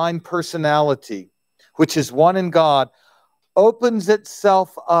absolute divine personality, which is one in God, opens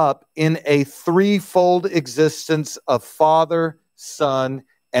itself up in a threefold existence of Father, Son,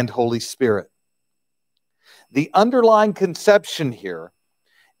 and Holy Spirit. The underlying conception here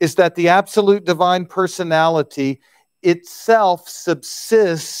is that the absolute divine personality itself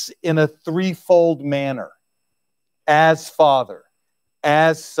subsists in a threefold manner, as Father,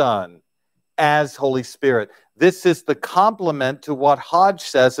 as Son, as Holy Spirit. This is the complement to what Hodge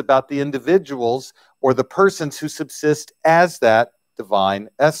says about the individuals or the persons who subsist as that divine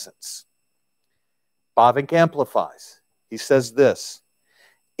essence. Bavinck amplifies. He says this,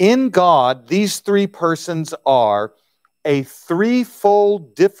 in God, these three persons are a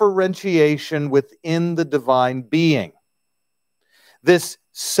threefold differentiation within the divine being. This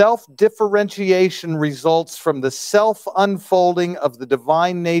self-differentiation results from the self-unfolding of the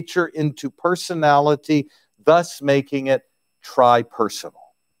divine nature into personality, thus making it tripersonal.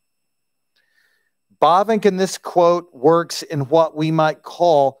 Bavinck in this quote works in what we might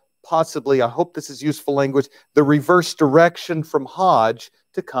call, possibly, I hope this is useful language, the reverse direction from Hodge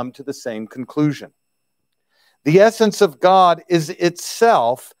to come to the same conclusion. The essence of God is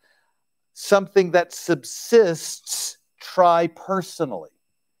itself something that subsists tripersonally,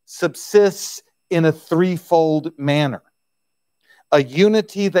 subsists in a threefold manner. A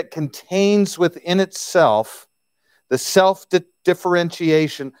unity that contains within itself the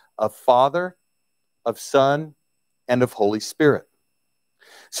self-differentiation of Father, of Son, and of Holy Spirit.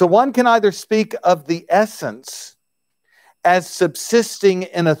 So one can either speak of the essence as subsisting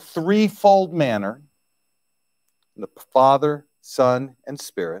in a threefold manner, the Father, Son, and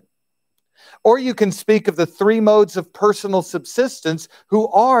Spirit. Or you can speak of the three modes of personal subsistence who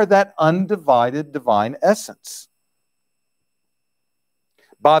are that undivided divine essence.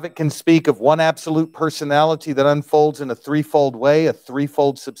 Bavinck can speak of one absolute personality that unfolds in a threefold way, a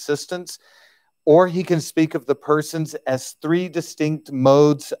threefold subsistence, or he can speak of the persons as three distinct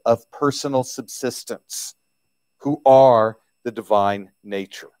modes of personal subsistence who are the divine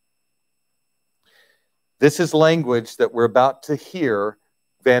nature. This is language that we're about to hear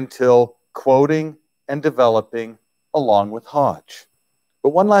Van Til quoting and developing along with Hodge. But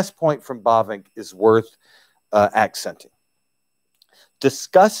one last point from Bavinck is worth accenting.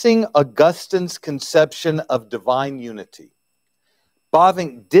 Discussing Augustine's conception of divine unity,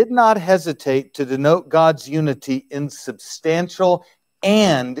 Bavinck did not hesitate to denote God's unity in substantial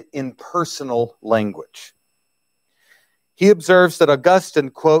and in personal language. He observes that Augustine,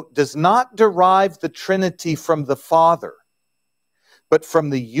 quote, does not derive the Trinity from the Father, but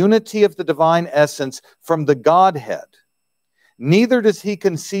from the unity of the divine essence from the Godhead. Neither does he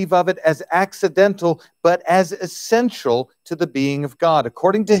conceive of it as accidental, but as essential to the being of God.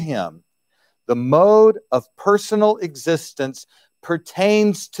 According to him, the mode of personal existence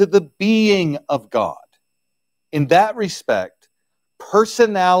pertains to the being of God. In that respect,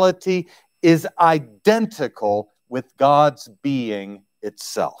 personality is identical with God's being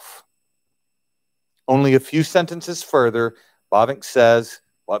itself. Only a few sentences further, Bavinck says,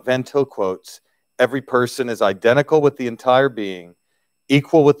 what Van Til quotes, every person is identical with the entire being,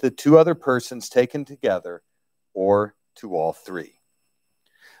 equal with the two other persons taken together, or to all three.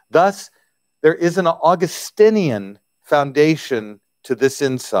 Thus, there is an Augustinian foundation to this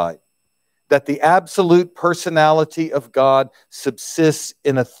insight, that the absolute personality of God subsists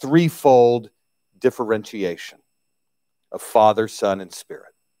in a threefold differentiation of Father, Son, and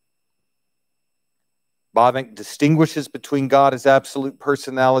Spirit. Bavinck distinguishes between God as absolute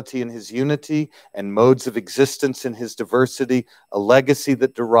personality in his unity and modes of existence in his diversity, a legacy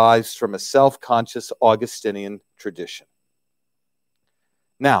that derives from a self-conscious Augustinian tradition.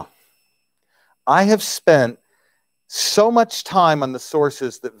 Now, I have spent so much time on the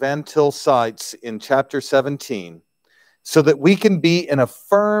sources that Van Til cites in chapter 17 so that we can be in a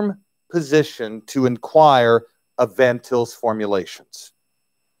firm position to inquire of Van Til's formulations.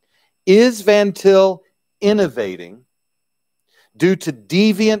 Is Van Til innovating due to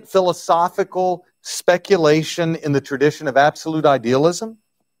deviant philosophical speculation in the tradition of absolute idealism?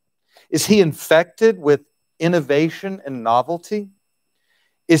 Is he infected with innovation and novelty?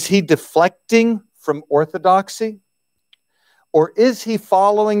 Is he deflecting from orthodoxy? Or is he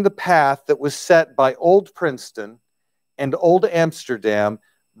following the path that was set by Old Princeton and Old Amsterdam,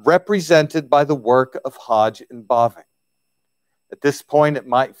 represented by the work of Hodge and Bavinck? At this point, it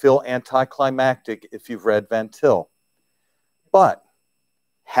might feel anticlimactic if you've read Van Til. But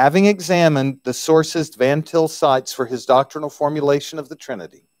having examined the sources Van Til cites for his doctrinal formulation of the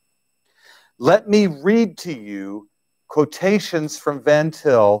Trinity, let me read to you quotations from Van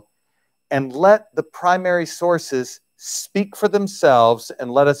Til and let the primary sources speak for themselves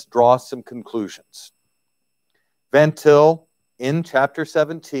and let us draw some conclusions. Van Til, in chapter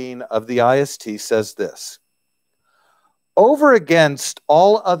 17 of the IST, says this: over against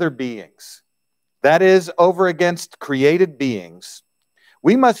all other beings, that is, over against created beings,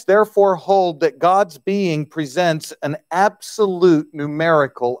 we must therefore hold that God's being presents an absolute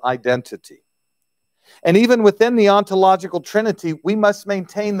numerical identity. And even within the ontological Trinity, we must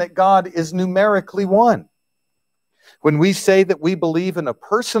maintain that God is numerically one. When we say that we believe in a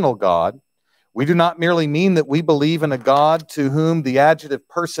personal God, we do not merely mean that we believe in a God to whom the adjective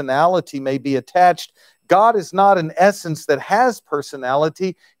personality may be attached. God is not an essence that has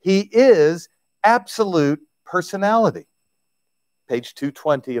personality. He is absolute personality. Page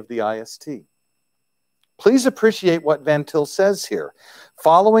 220 of the IST. Please appreciate what Van Til says here.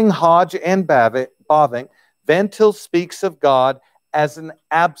 Following Hodge and Bavinck, Van Til speaks of God as an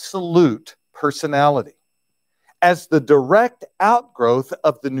absolute personality, as the direct outgrowth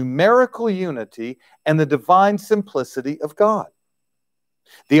of the numerical unity and the divine simplicity of God.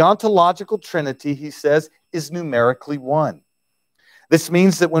 The ontological Trinity, he says, is numerically one. This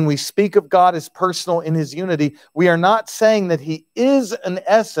means that when we speak of God as personal in his unity, we are not saying that he is an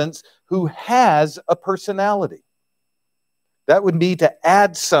essence who has a personality. That would be to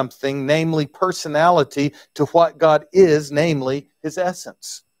add something, namely personality, to what God is, namely his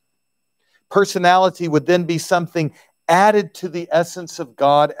essence. Personality would then be something added to the essence of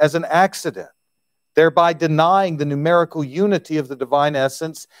God as an accident, thereby denying the numerical unity of the divine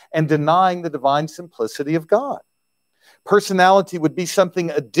essence and denying the divine simplicity of God. Personality would be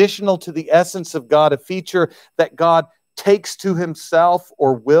something additional to the essence of God, a feature that God takes to himself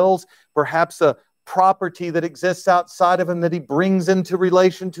or wills, perhaps a property that exists outside of him that he brings into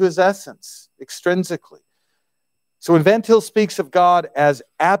relation to his essence, extrinsically. So when Van Til speaks of God as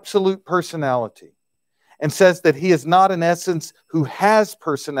absolute personality and says that he is not in essence who has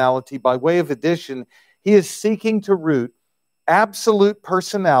personality by way of addition, he is seeking to root absolute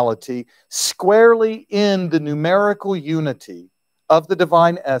personality squarely in the numerical unity of the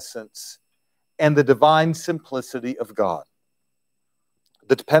divine essence and the divine simplicity of God.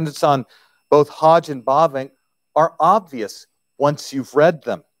 The dependence on both Hodge and Bavinck are obvious once you've read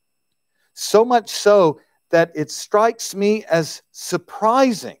them. So much so that it strikes me as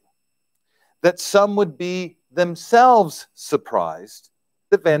surprising that some would be themselves surprised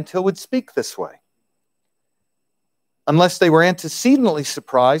that Van Til would speak this way, unless they were antecedently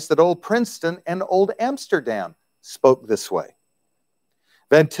surprised that old Princeton and old Amsterdam spoke this way.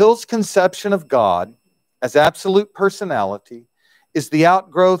 Van Til's conception of God as absolute personality is the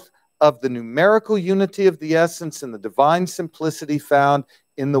outgrowth of the numerical unity of the essence and the divine simplicity found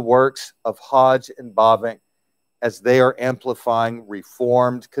in the works of Hodge and Bavinck as they are amplifying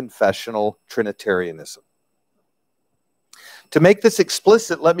Reformed confessional Trinitarianism. To make this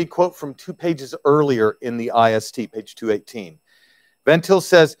explicit, let me quote from 2 pages earlier in the IST, page 218. Van Til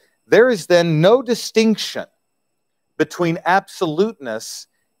says, "There is then no distinction between absoluteness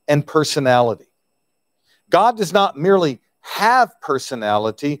and personality. God does not merely have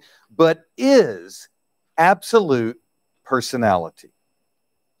personality, but is absolute personality."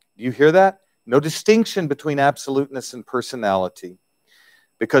 Do you hear that? No distinction between absoluteness and personality,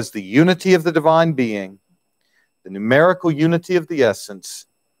 because the unity of the divine being, the numerical unity of the essence,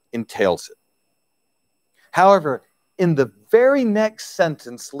 entails it. However, in the very next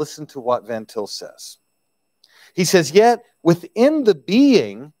sentence, listen to what Van Til says. He says, "Yet within the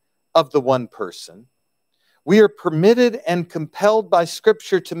being of the one person, we are permitted and compelled by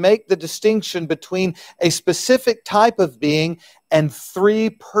Scripture to make the distinction between a specific type of being and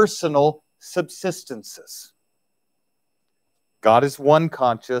 3 personal subsistences." God is one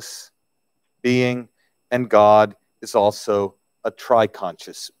conscious being, and God is also a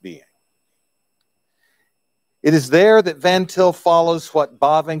triconscious being. It is there that Van Til follows what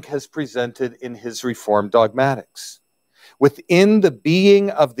Bavinck has presented in his Reformed dogmatics. Within the being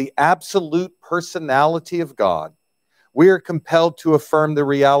of the absolute personality of God, we are compelled to affirm the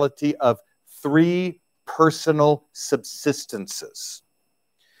reality of 3 personal subsistences.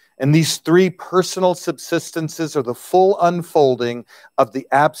 And these 3 personal subsistences are the full unfolding of the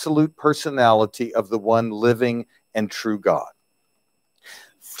absolute personality of the one living and true God.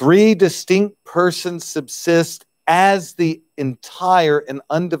 3 distinct persons subsist as the entire and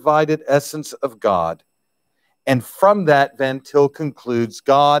undivided essence of God. And from that, Van Til concludes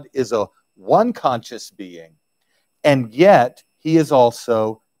God is a one conscious being, and yet he is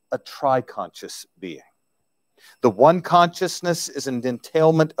also a triconscious being. The one consciousness is an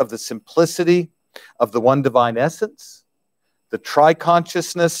entailment of the simplicity of the one divine essence. The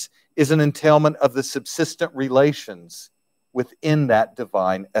triconsciousness is an entailment of the subsistent relations within that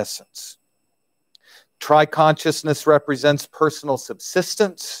divine essence. Triconsciousness represents personal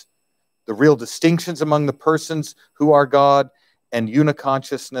subsistence, the real distinctions among the persons who are God, and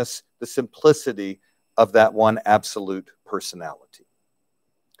uniconsciousness, the simplicity of that one absolute personality.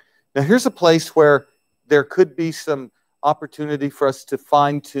 Now here's a place where there could be some opportunity for us to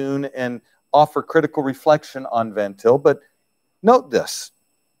fine-tune and offer critical reflection on Van Til, but note this.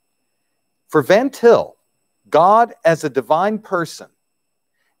 For Van Til, God as a divine person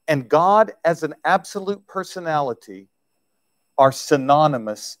and God as an absolute personality are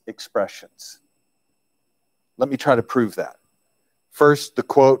synonymous expressions. Let me try to prove that. First, the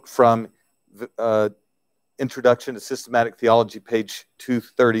quote from Introduction to Systematic Theology, page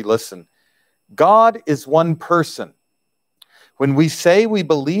 230. Listen, God is one person. When we say we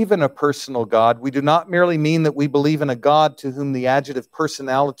believe in a personal God, we do not merely mean that we believe in a God to whom the adjective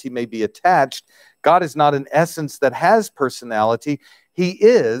personality may be attached. God is not an essence that has personality. He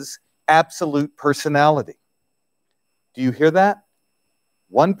is absolute personality. Do you hear that?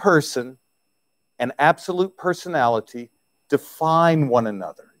 One person and absolute personality define one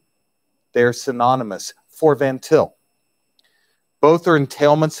another. They're synonymous for Van Til. Both are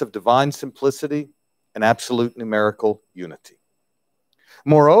entailments of divine simplicity and absolute numerical unity.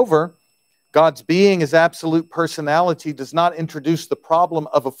 Moreover, God's being as absolute personality does not introduce the problem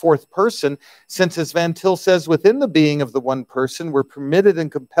of a 4th person, since, as Van Til says, within the being of the one person, we're permitted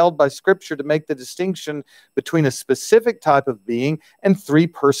and compelled by Scripture to make the distinction between a specific type of being and 3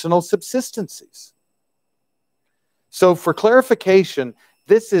 personal subsistencies. So for clarification,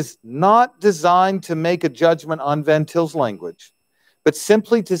 this is not designed to make a judgment on Van Til's language, but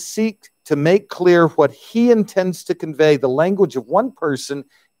simply to seek to make clear what he intends to convey. The language of one person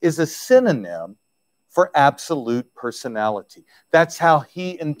is a synonym for absolute personality. That's how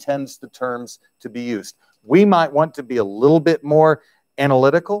he intends the terms to be used. We might want to be a little bit more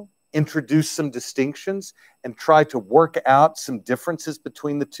analytical, introduce some distinctions, and try to work out some differences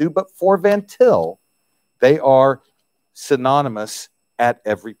between the two. But for Van Til, they are synonymous at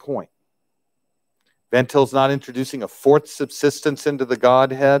every point. Van Til's not introducing a fourth subsistence into the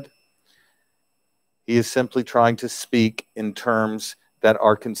Godhead. He is simply trying to speak in terms that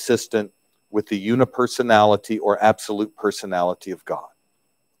are consistent with the unipersonality or absolute personality of God.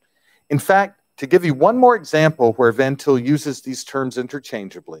 In fact, to give you one more example where Van Til uses these terms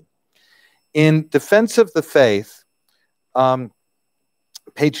interchangeably, in Defense of the Faith,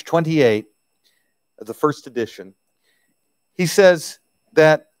 page 28 of the first edition, he says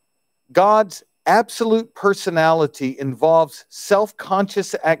that God's absolute personality involves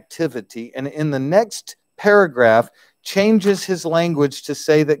self-conscious activity, and in the next paragraph changes his language to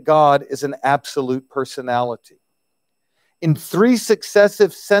say that God is an absolute personality. In 3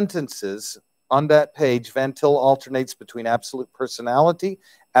 successive sentences on that page, Van Til alternates between absolute personality,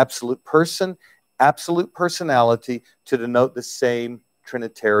 absolute person, absolute personality to denote the same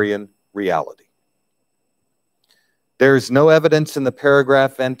Trinitarian reality. There is no evidence in the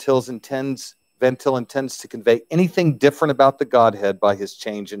paragraph Van Til intends to convey anything different about the Godhead by his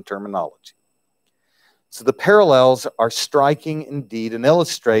change in terminology. So the parallels are striking indeed and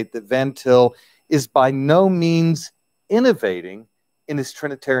illustrate that Van Til is by no means innovating in his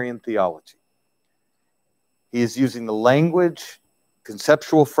Trinitarian theology. He is using the language,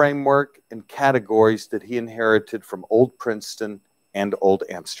 conceptual framework, and categories that he inherited from Old Princeton and Old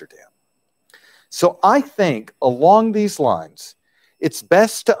Amsterdam. So I think along these lines, it's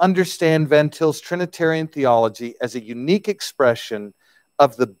best to understand Van Til's Trinitarian theology as a unique expression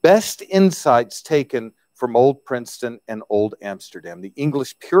of the best insights taken from Old Princeton and Old Amsterdam. The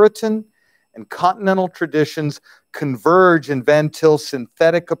English Puritan and continental traditions converge in Van Til's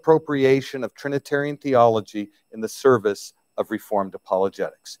synthetic appropriation of Trinitarian theology in the service of Reformed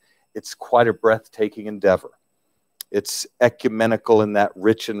apologetics. It's quite a breathtaking endeavor. It's ecumenical in that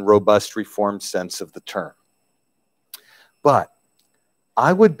rich and robust Reformed sense of the term. But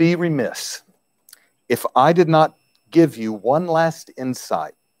I would be remiss if I did not give you one last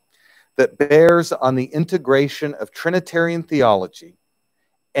insight that bears on the integration of Trinitarian theology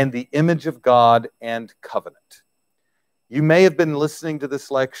and the image of God and covenant. You may have been listening to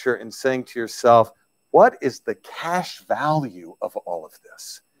this lecture and saying to yourself, what is the cash value of all of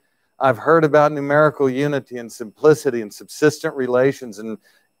this? I've heard about numerical unity and simplicity and subsistent relations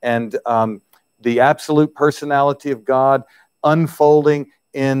and the absolute personality of God unfolding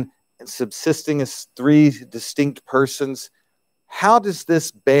in and subsisting as 3 distinct persons. How does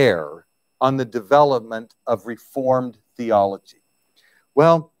this bear on the development of Reformed theology?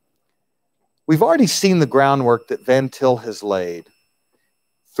 Well, we've already seen the groundwork that Van Til has laid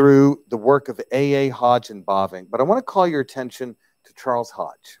through the work of A.A. Hodge and Bavinck, but I want to call your attention to Charles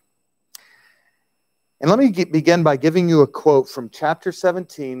Hodge. And let me begin by giving you a quote from chapter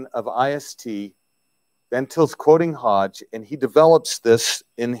 17 of IST. Van Til's quoting Hodge, and he develops this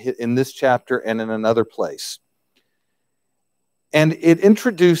in this chapter and in another place. And it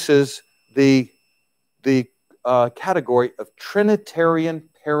introduces the category of Trinitarian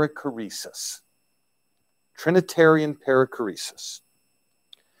perichoresis. Trinitarian perichoresis.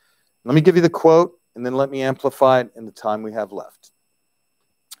 Let me give you the quote, and then let me amplify it in the time we have left.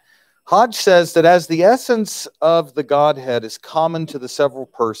 Hodge says that as the essence of the Godhead is common to the several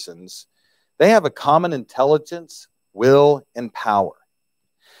persons, they have a common intelligence, will, and power.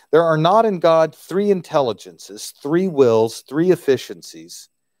 There are not in God 3 intelligences, 3 wills, 3 efficiencies.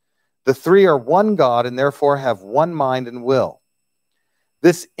 The 3 are one God and therefore have one mind and will.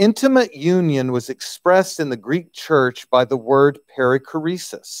 This intimate union was expressed in the Greek church by the word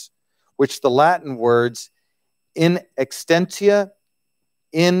perichoresis, which the Latin words in extentia,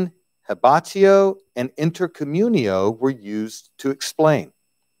 in habatio, and intercommunio were used to explain.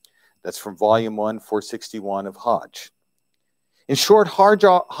 That's from volume 1, 461 of Hodge. In short,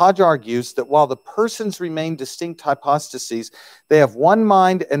 Hodge argues that while the persons remain distinct hypostases, they have one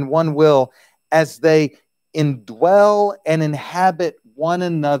mind and one will as they indwell and inhabit one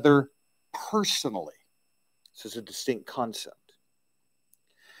another personally. This is a distinct concept.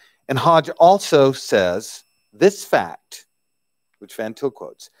 And Hodge also says this fact, which Van Til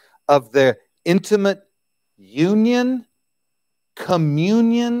quotes, of their intimate union,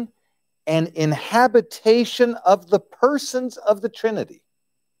 communion, and inhabitation of the persons of the Trinity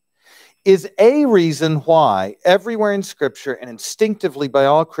is a reason why everywhere in Scripture and instinctively by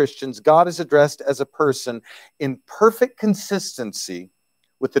all Christians, God is addressed as a person in perfect consistency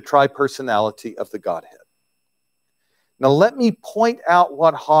with the tripersonality of the Godhead. Now let me point out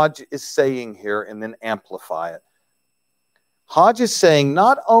what Hodge is saying here and then amplify it. Hodge is saying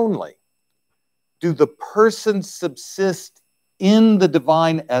not only do the persons subsist in the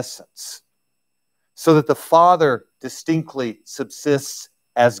divine essence, so that the Father distinctly subsists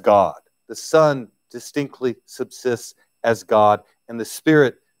as God, the Son distinctly subsists as God, and the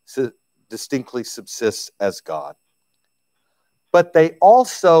Spirit distinctly subsists as God. But they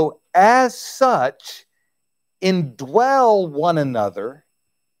also, as such, indwell one another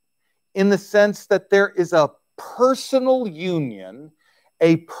in the sense that there is a personal union,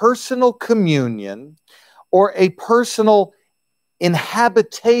 a personal communion, or a personal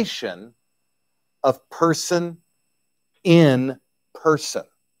inhabitation of person in person.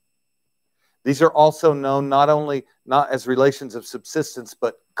 These are also known not as relations of subsistence,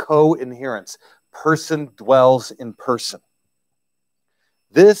 but co-inherence. Person dwells in person.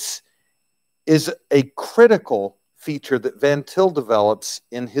 This is a critical feature that Van Til develops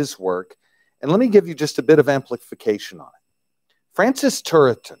in his work. And let me give you just a bit of amplification on it. Francis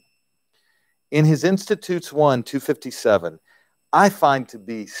Turretin, in his Institutes 1, 257, I find to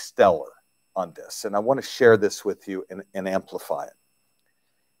be stellar on this. And I want to share this with you and amplify it.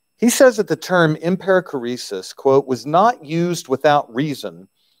 He says that the term emperichoresis, quote, was not used without reason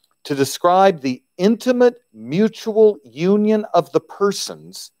to describe the intimate mutual union of the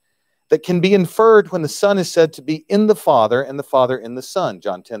persons that can be inferred when the Son is said to be in the Father and the Father in the Son,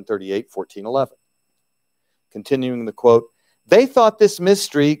 John 10:38, 14:11. Continuing the quote, they thought this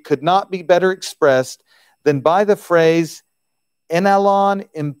mystery could not be better expressed than by the phrase enalon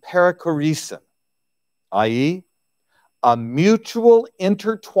emperichoresin, i.e., a mutual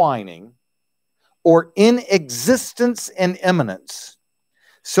intertwining or in existence and immanence,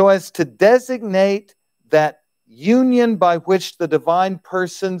 so as to designate that union by which the divine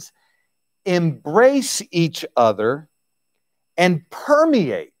persons embrace each other and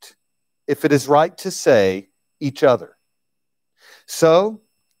permeate, if it is right to say, each other, so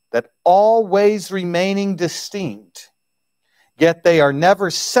that always remaining distinct, yet they are never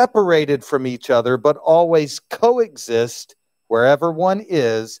separated from each other, but always coexist. Wherever one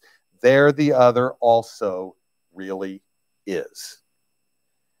is, there the other also really is.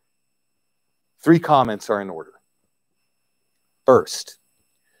 3 comments are in order. First,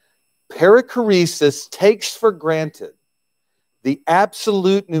 perichoresis takes for granted the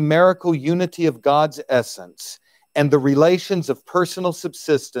absolute numerical unity of God's essence and the relations of personal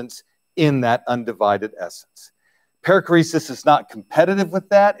subsistence in that undivided essence. Perichoresis is not competitive with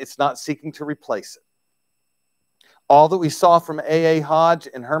that. It's not seeking to replace it. All that we saw from A.A. Hodge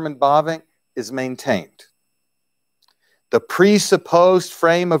and Herman Bavinck is maintained. The presupposed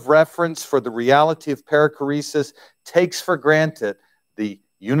frame of reference for the reality of perichoresis takes for granted the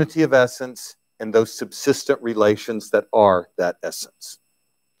unity of essence and those subsistent relations that are that essence.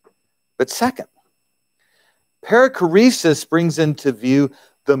 But second, perichoresis brings into view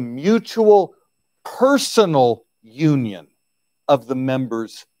the mutual personal union of the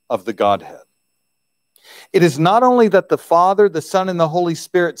members of the Godhead. It is not only that the Father, the Son, and the Holy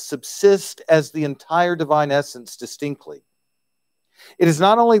Spirit subsist as the entire divine essence distinctly. It is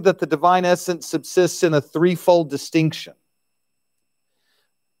not only that the divine essence subsists in a threefold distinction,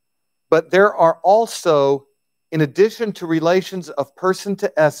 but there are also, in addition to relations of person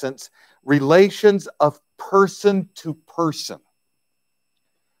to essence, relations of person to person.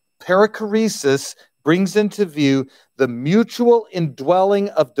 Perichoresis brings into view the mutual indwelling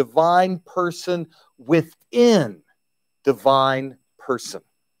of divine person within divine person.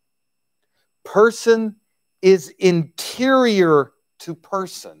 Person is interior to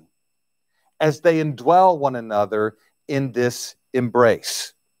person as they indwell one another in this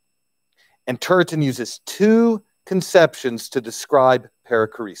embrace. And Turretin uses 2 conceptions to describe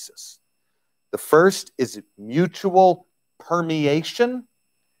perichoresis. The first is mutual permeation.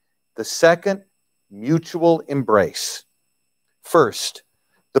 The second, mutual embrace. First,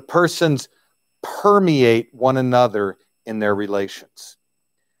 the persons permeate one another in their relations.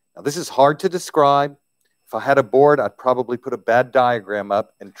 Now, this is hard to describe. If I had a board, I'd probably put a bad diagram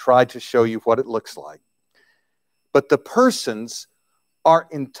up and try to show you what it looks like. But the persons are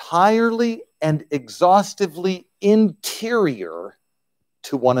entirely and exhaustively interior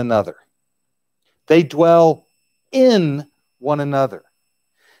to one another. They dwell in one another.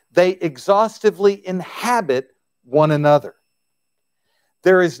 They exhaustively inhabit one another.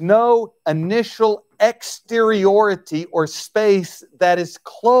 There is no initial exteriority or space that is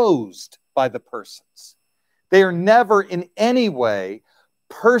closed by the persons. They are never in any way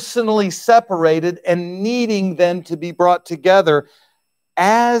personally separated and needing then to be brought together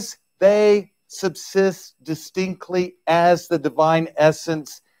as they subsist distinctly as the divine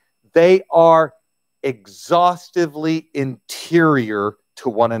essence. They are exhaustively interior to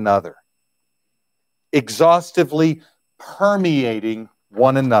one another, exhaustively permeating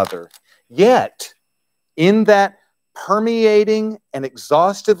one another. Yet, in that permeating and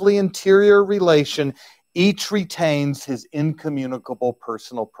exhaustively interior relation, each retains his incommunicable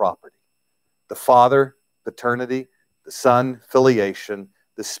personal property. The Father, paternity; the Son, filiation;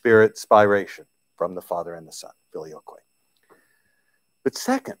 the Spirit, spiration, from the Father and the Son, filioque. But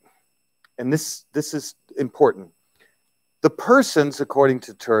second, and this is important, the persons, according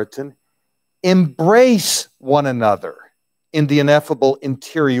to Turretin, embrace one another in the ineffable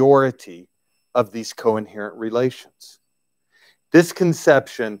interiority of these coherent relations. This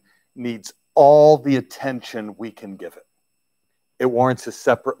conception needs all the attention we can give it. It warrants a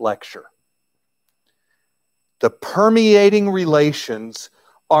separate lecture. The permeating relations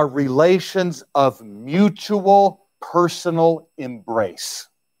are relations of mutual personal embrace.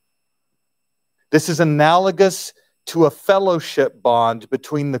 This is analogous to a fellowship bond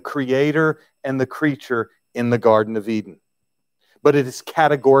between the Creator and the creature in the Garden of Eden. But it is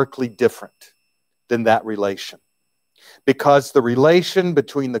categorically different than that relation, because the relation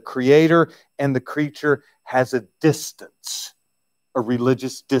between the Creator and the creature has a distance, a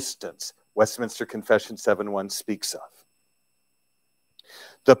religious distance, Westminster Confession 7:1 speaks of.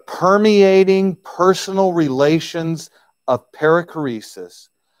 The permeating personal relations of perichoresis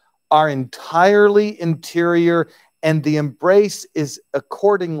are entirely interior, and the embrace is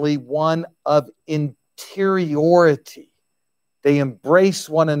accordingly one of interiority. They embrace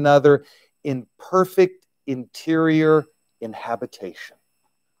one another in perfect interior inhabitation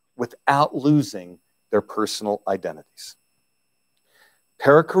without losing their personal identities.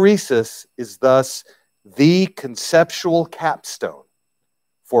 Perichoresis is thus the conceptual capstone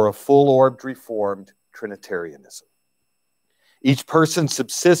for a full-orbed Reformed Trinitarianism. Each person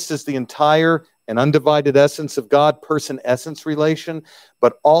subsists as the entire and undivided essence of God, person-essence relation,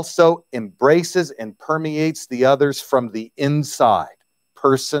 but also embraces and permeates the others from the inside,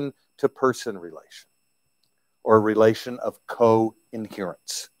 person-to-person relation, or a relation of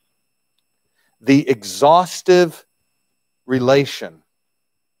co-inherence. The exhaustive relation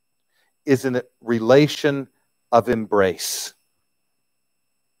is a relation of embrace.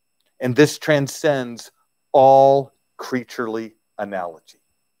 And this transcends all creaturely analogy.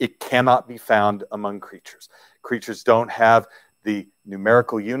 It cannot be found among creatures. Creatures don't have the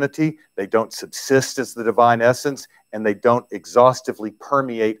numerical unity, they don't subsist as the divine essence, and they don't exhaustively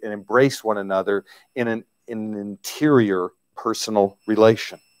permeate and embrace one another in an interior personal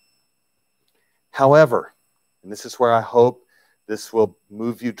relation. However, and this is where I hope this will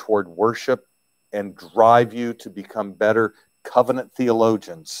move you toward worship and drive you to become better covenant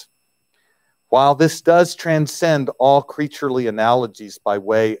theologians. While this does transcend all creaturely analogies by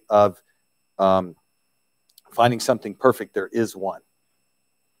way of finding something perfect, there is one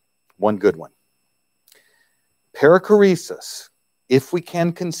good one. Perichoresis, if we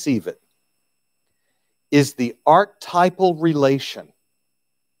can conceive it, is the archetypal relation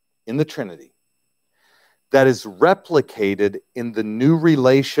in the Trinity that is replicated in the new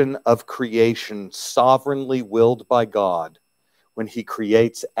relation of creation sovereignly willed by God when he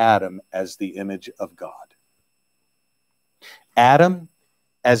creates Adam as the image of God. Adam,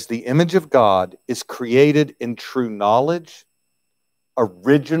 as the image of God, is created in true knowledge,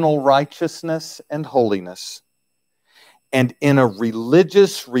 original righteousness and holiness, and in a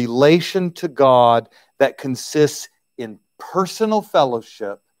religious relation to God that consists in personal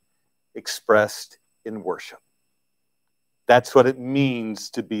fellowship expressed in worship. That's what it means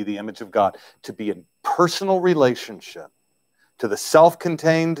to be the image of God, to be in personal relationship to the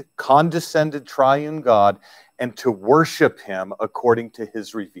self-contained, condescended triune God, and to worship him according to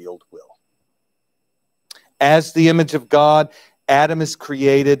his revealed will. As the image of God, Adam is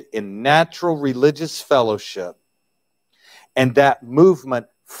created in natural religious fellowship, and that movement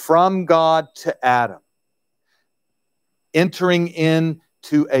from God to Adam, entering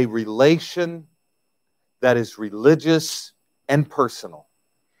into a relation that is religious and personal.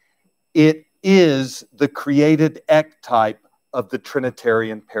 It is the created ectype of the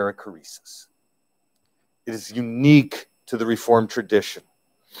Trinitarian perichoresis. It is unique to the Reformed tradition,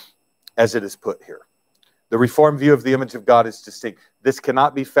 as it is put here. The Reformed view of the image of God is distinct. This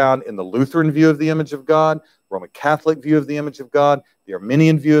cannot be found in the Lutheran view of the image of God, Roman Catholic view of the image of God, the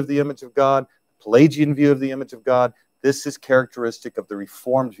Arminian view of the image of God, the Pelagian view of the image of God. This is characteristic of the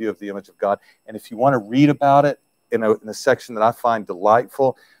Reformed view of the image of God. And if you want to read about it in a section that I find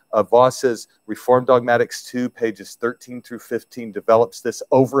delightful, Voss's Reformed Dogmatics 2, pages 13 through 15, develops this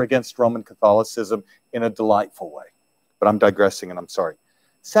over against Roman Catholicism in a delightful way. But I'm digressing, and I'm sorry.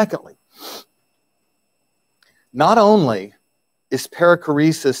 Secondly, not only is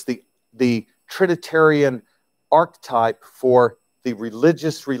perichoresis the Trinitarian archetype for the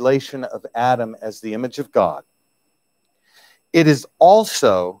religious relation of Adam as the image of God, it is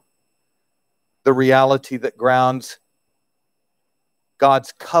also the reality that grounds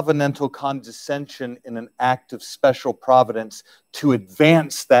God's covenantal condescension in an act of special providence to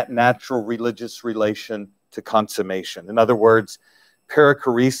advance that natural religious relation to consummation. In other words,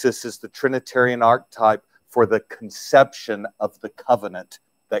 perichoresis is the Trinitarian archetype for the conception of the covenant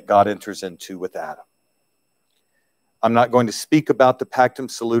that God enters into with Adam. I'm not going to speak about the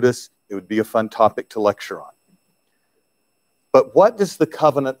Pactum Salutis. It would be a fun topic to lecture on. But what does the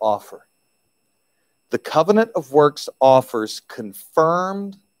covenant offer? The covenant of works offers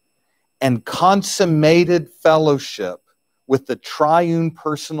confirmed and consummated fellowship with the triune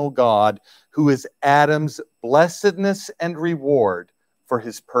personal God, who is Adam's blessedness and reward for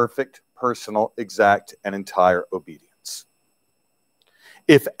his perfect, personal, exact, and entire obedience.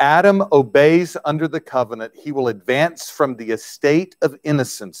 If Adam obeys under the covenant, he will advance from the estate of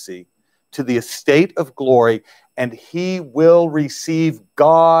innocency to the estate of glory, and he will receive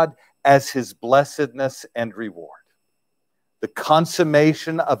God as his blessedness and reward. The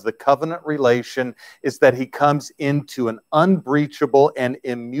consummation of the covenant relation is that he comes into an unbreachable and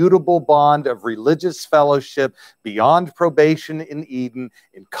immutable bond of religious fellowship beyond probation in Eden,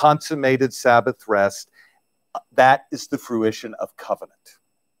 in consummated Sabbath rest. That is the fruition of covenant.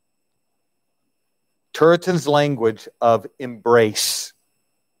 Turretin's language of embrace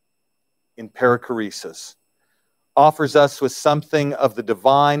in perichoresis offers us with something of the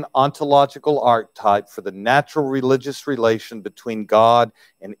divine ontological archetype for the natural religious relation between God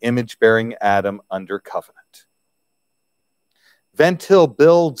and image-bearing Adam under covenant. Van Til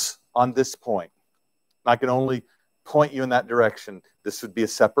builds on this point. I can only point you in that direction. This would be a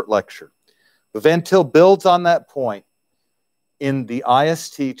separate lecture. But Van Til builds on that point in the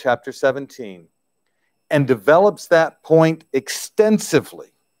IST chapter 17 and develops that point extensively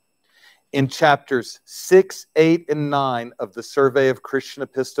in chapters 6, 8, and 9 of the Survey of Christian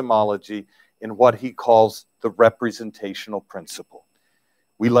Epistemology in what he calls the representational principle.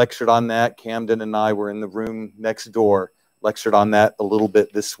 We lectured on that. Camden and I were in the room next door, lectured on that a little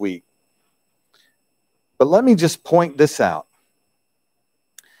bit this week. But let me just point this out,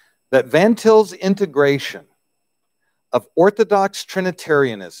 that Van Til's integration of Orthodox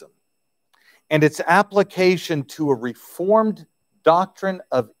Trinitarianism and its application to a Reformed doctrine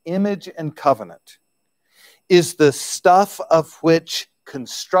of image and covenant is the stuff of which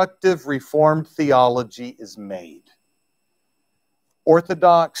constructive Reformed theology is made.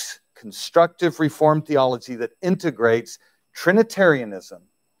 Orthodox, constructive Reformed theology that integrates Trinitarianism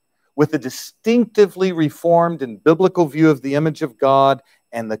with a distinctively Reformed and biblical view of the image of God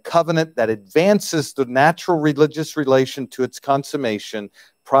and the covenant that advances the natural religious relation to its consummation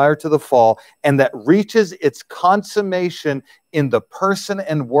prior to the fall, and that reaches its consummation in the person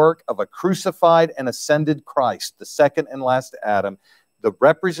and work of a crucified and ascended Christ, the second and last Adam. The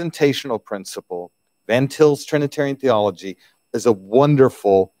representational principle, Van Til's Trinitarian theology, is a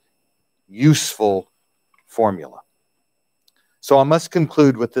wonderful, useful formula. So I must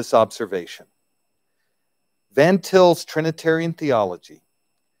conclude with this observation. Van Til's Trinitarian theology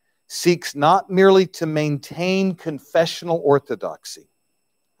seeks not merely to maintain confessional orthodoxy,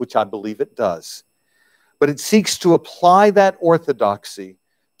 which I believe it does, but it seeks to apply that orthodoxy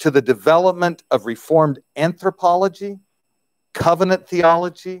to the development of Reformed anthropology, covenant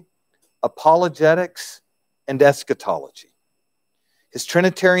theology, apologetics, and eschatology. His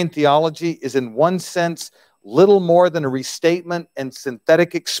Trinitarian theology is in one sense little more than a restatement and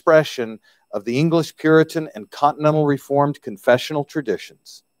synthetic expression of the English Puritan and Continental Reformed confessional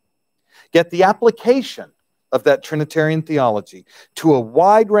traditions. Yet the application of that Trinitarian theology to a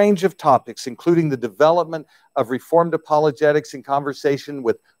wide range of topics, including the development of Reformed apologetics in conversation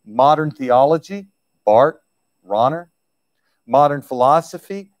with modern theology, Barth, Rahner, modern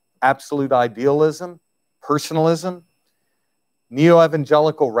philosophy, absolute idealism, personalism,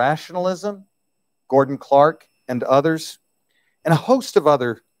 neo-evangelical rationalism, Gordon Clark and others, and a host of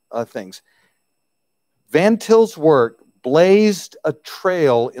other things. Van Til's work blazed a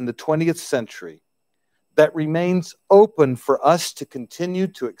trail in the 20th century that remains open for us to continue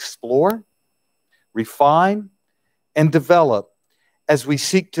to explore, refine, and develop as we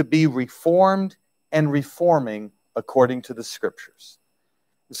seek to be reformed and reforming according to the Scriptures.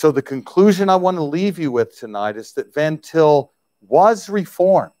 So the conclusion I want to leave you with tonight is that Van Til was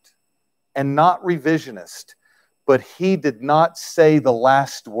reformed and not revisionist, but he did not say the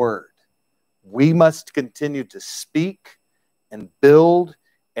last word. We must continue to speak and build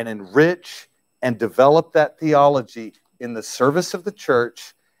and enrich and develop that theology in the service of the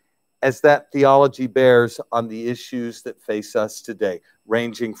church as that theology bears on the issues that face us today,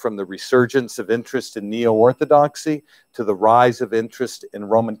 ranging from the resurgence of interest in neo-orthodoxy to the rise of interest in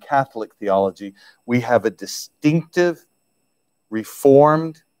Roman Catholic theology. We have a distinctive,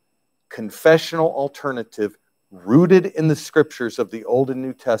 reformed, confessional alternative rooted in the Scriptures of the Old and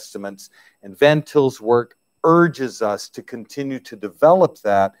New Testaments, and Van Til's work urges us to continue to develop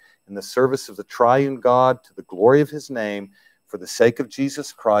that in the service of the triune God, to the glory of his name, for the sake of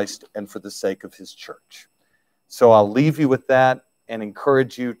Jesus Christ and for the sake of his church. So I'll leave you with that and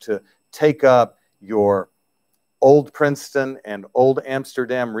encourage you to take up your Old Princeton and Old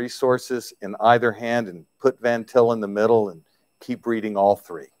Amsterdam resources in either hand and put Van Til in the middle and keep reading all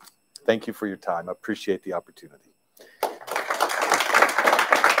three. Thank you for your time. I appreciate the opportunity.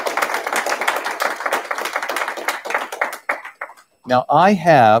 Now, I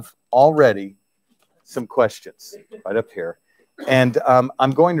have already some questions right up here. And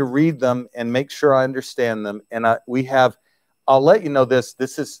I'm going to read them and make sure I understand them. And I'll let you know this.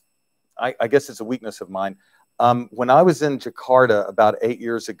 This is, I guess it's a weakness of mine. When I was in Jakarta about 8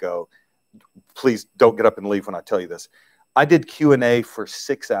 years ago, please don't get up and leave when I tell you this. I did Q&A for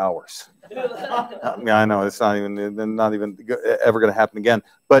 6 hours. I know it's not even ever going to happen again.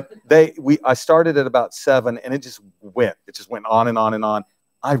 But I started at about 7, and it just went on and on and on.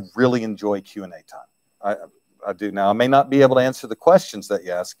 I really enjoy Q&A time. I do now. I may not be able to answer the questions that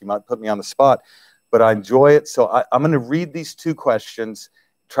you ask. You might put me on the spot, but I enjoy it. So I'm going to read these 2 questions,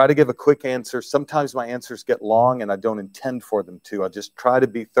 try to give a quick answer. Sometimes my answers get long, and I don't intend for them to. I just try to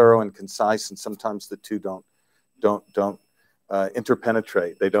be thorough and concise, and sometimes the two don't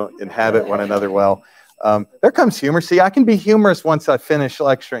interpenetrate. They don't inhabit one another well. There comes humor. See, I can be humorous once I finish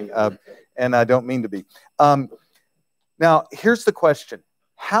lecturing, and I don't mean to be. Now, here's the question.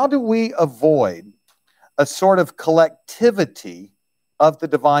 How do we avoid a sort of collectivity of the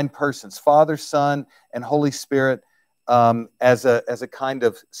divine persons, Father, Son, and Holy Spirit, as a kind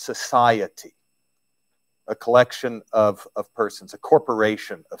of society, a collection of persons, a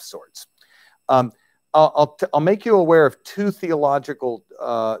corporation of sorts? I'll make you aware of 2 theological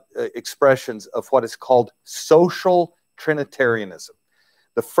expressions of what is called social Trinitarianism.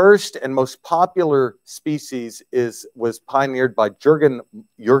 The first and most popular species was pioneered by Jürgen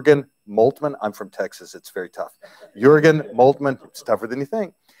Moltmann. I'm from Texas. It's very tough. Jürgen Moltmann. It's tougher than you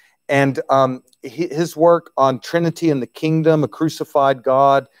think. And his work on Trinity and the Kingdom, a crucified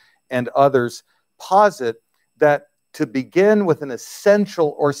God, and others posit that to begin with an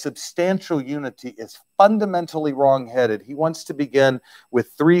essential or substantial unity is fundamentally wrong-headed. He wants to begin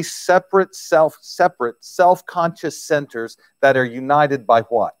with 3 separate self-conscious centers that are united by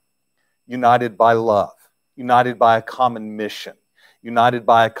what? United by love, united by a common mission, united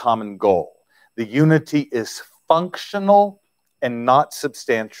by a common goal. The unity is functional and not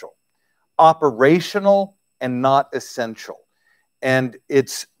substantial, operational and not essential. And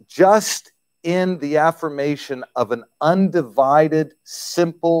it's just in the affirmation of an undivided,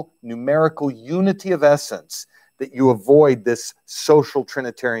 simple, numerical unity of essence that you avoid this social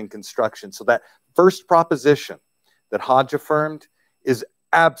Trinitarian construction. So that first proposition that Hodge affirmed is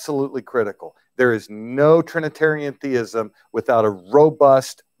absolutely critical. There is no Trinitarian theism without a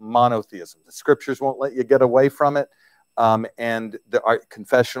robust monotheism. The Scriptures won't let you get away from it, and the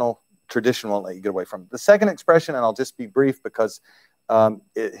confessional tradition won't let you get away from it. The second expression, and I'll just be brief because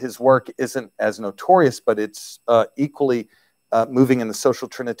his work isn't as notorious, but it's equally moving in the social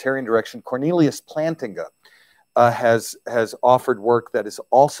Trinitarian direction. Cornelius Plantinga has offered work that is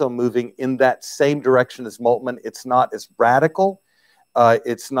also moving in that same direction as Moltmann. It's not as radical.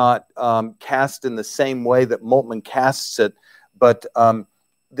 It's not cast in the same way that Moltmann casts it, but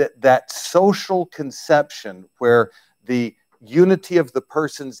that social conception where the unity of the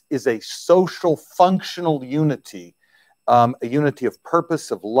persons is a social functional unity, a unity of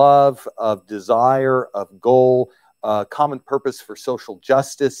purpose, of love, of desire, of goal, common purpose for social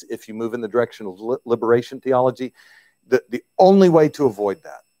justice, if you move in the direction of liberation theology. The only way to avoid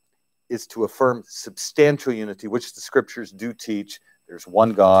that is to affirm substantial unity, which the Scriptures do teach. There's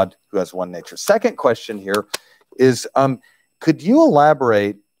one God who has one nature. Second question here is, could you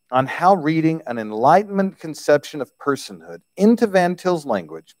elaborate on how reading an Enlightenment conception of personhood into Van Til's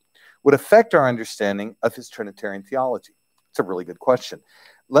language would affect our understanding of his Trinitarian theology? It's a really good question.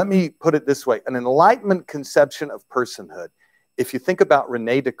 Let me put it this way. An Enlightenment conception of personhood, if you think about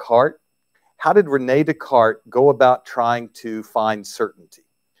René Descartes, how did René Descartes go about trying to find certainty?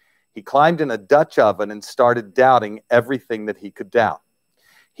 He climbed in a Dutch oven and started doubting everything that he could doubt.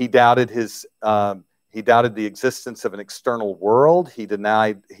 He doubted the existence of an external world. He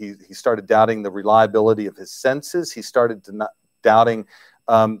started doubting the reliability of his senses. He started doubting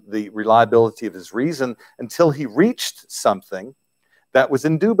the reliability of his reason until he reached something that was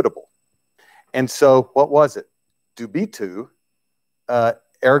indubitable. And so what was it? Dubitu,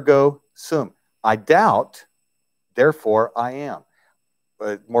 ergo sum. I doubt, therefore I am.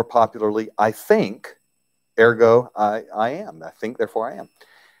 More popularly, I think, ergo I am. I think, therefore I am.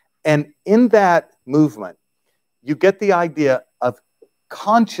 And in that movement, you get the idea of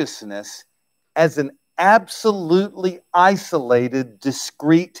consciousness as an absolutely isolated,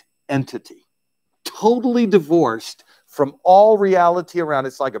 discrete entity, totally divorced from all reality around.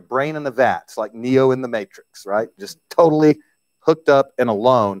 It's like a brain in a vat. It's like Neo in the Matrix, right? Just totally hooked up and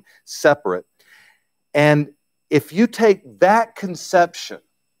alone, separate. And if you take that conception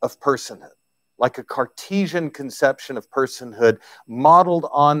of personhood, like a Cartesian conception of personhood modeled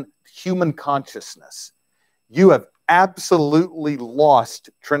on human consciousness, you have absolutely lost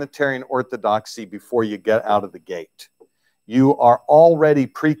Trinitarian orthodoxy before you get out of the gate. You are already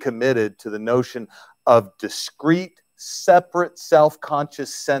pre-committed to the notion of discrete, separate,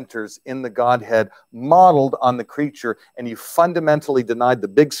 self-conscious centers in the Godhead modeled on the creature, and you fundamentally denied the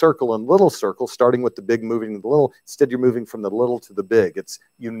big circle and little circle, starting with the big moving to the little. Instead, you're moving from the little to the big. It's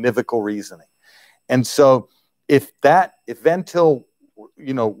univocal reasoning. And so if Van Til,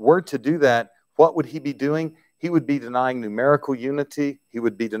 were to do that, what would he be doing? He would be denying numerical unity. He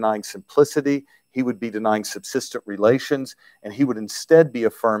would be denying simplicity. He would be denying subsistent relations. And he would instead be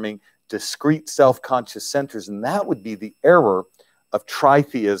affirming discrete self-conscious centers. And that would be the error of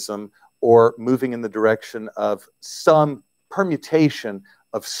tritheism, or moving in the direction of some permutation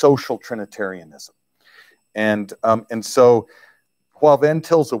of social Trinitarianism. And so while Van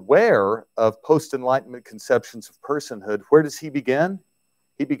Til's aware of post-Enlightenment conceptions of personhood, where does he begin?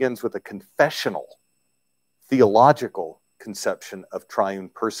 He begins with a confessional, theological conception of triune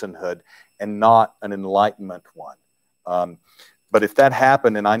personhood, and not an Enlightenment one. But if that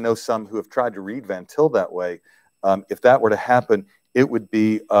happened, and I know some who have tried to read Van Til that way, if that were to happen, it would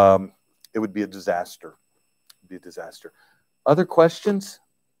be a disaster. It'd be a disaster. Other questions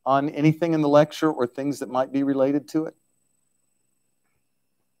on anything in the lecture or things that might be related to it?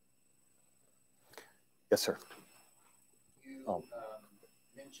 Yes, sir. You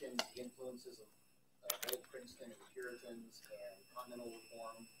mentioned the influences of Old Princeton and the Puritans and Continental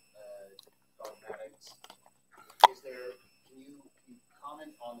Reform dogmatics. Can you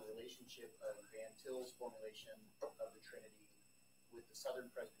comment on the relationship of Van Til's formulation of the Trinity with the Southern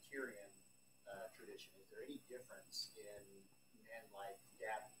Presbyterian tradition? Is there any difference in men like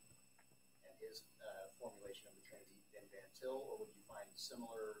Dyer and his formulation of the Trinity than Van Til, or would you find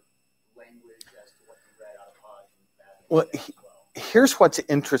similar language as to what you read out of Hodge and Babin? Well, here's what's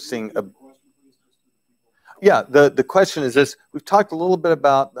interesting. Yeah, the question is this. We've talked a little bit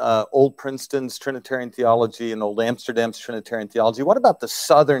about Old Princeton's Trinitarian theology and Old Amsterdam's Trinitarian theology. What about the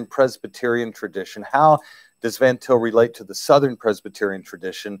Southern Presbyterian tradition? How does Van Til relate to the Southern Presbyterian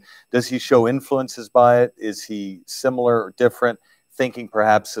tradition? Does he show influences by it? Is he similar or different? Thinking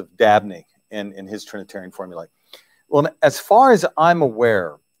perhaps of Dabney in his Trinitarian formula. Well, as far as I'm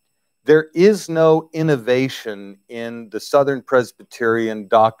aware, there is no innovation in the Southern Presbyterian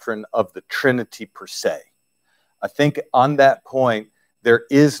doctrine of the Trinity per se. I think on that point, there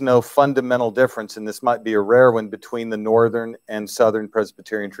is no fundamental difference, and this might be a rare one, between the Northern and Southern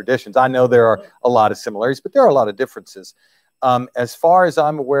Presbyterian traditions. I know there are a lot of similarities, but there are a lot of differences. As far as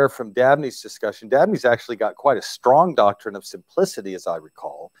I'm aware from Dabney's discussion, Dabney's actually got quite a strong doctrine of simplicity, as I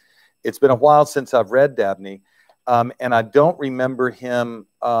recall. It's been a while since I've read Dabney, and I don't remember him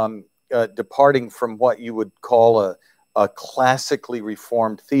departing from what you would call a classically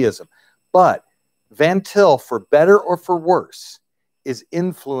reformed theism. But Van Til, for better or for worse, is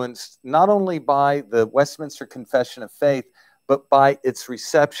influenced not only by the Westminster Confession of Faith, but by its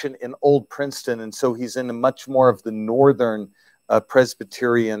reception in Old Princeton. And so he's in a much more of the Northern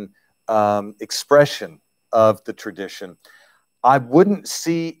Presbyterian expression of the tradition. I wouldn't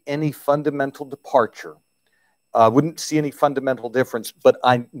see any fundamental departure. I wouldn't see any fundamental difference, but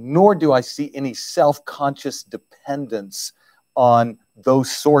nor do I see any self-conscious dependence on those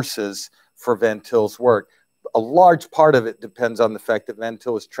sources for Van Til's work. A large part of it depends on the fact that Van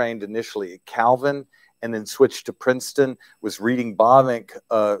Til was trained initially at Calvin and then switched to Princeton, was reading Bavinck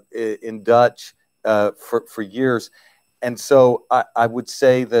in Dutch for years. And so I would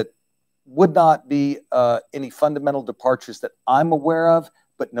say that would not be any fundamental departures that I'm aware of,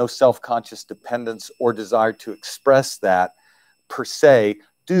 but no self-conscious dependence or desire to express that per se,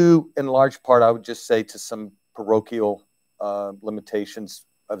 due in large part, I would just say, to some parochial limitations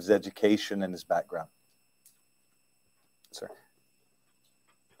of his education and his background. Sir.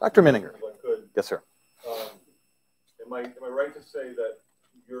 Dr. Menninger. If I could. Yes, sir. Am I right to say that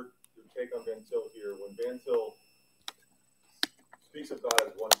your take on Van Til here, when Van Til speaks of God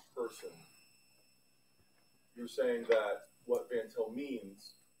as one person, you're saying that what Van Til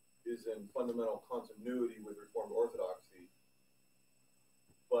means is in fundamental continuity with Reformed Orthodoxy,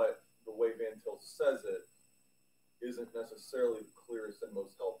 but the way Van Til says it isn't necessarily the clearest and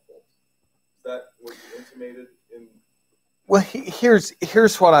most helpful. Is that what you intimated in? Well, here's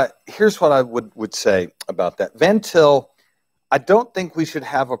what I would say about that. Van Til, I don't think we should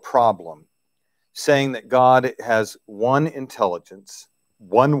have a problem saying that God has one intelligence,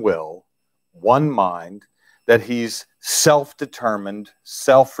 one will, one mind, that he's self-determined,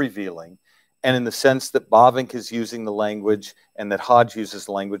 self-revealing, and in the sense that Bavinck is using the language and that Hodge uses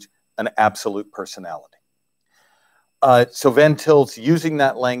the language, an absolute personality. So Van Til's using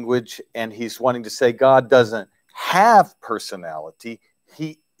that language, and he's wanting to say God doesn't have personality,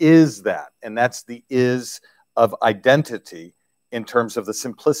 he is that, and that's the is of identity in terms of the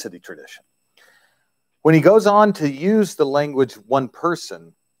simplicity tradition. When he goes on to use the language one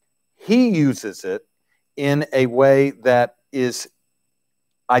person, he uses it in a way that is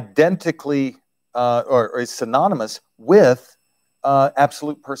identically or is synonymous with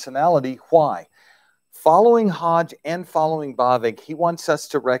absolute personality. Why? Following Hodge and following Bavinck, he wants us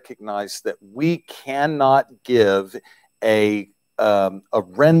to recognize that we cannot give a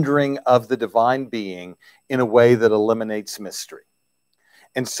rendering of the divine being in a way that eliminates mystery.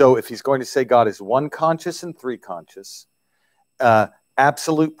 And so if he's going to say God is one conscious and three conscious,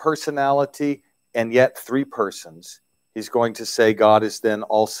 absolute personality, and yet three persons, he's going to say God is then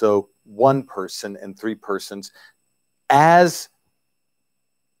also one person and three persons. As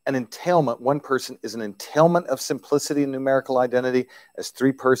an entailment, one person is an entailment of simplicity and numerical identity, as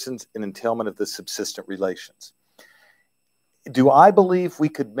three persons an entailment of the subsistent relations. Do I believe we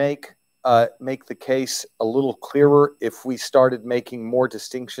could make the case a little clearer if we started making more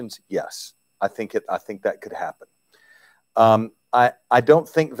distinctions? Yes, I think that could happen. I don't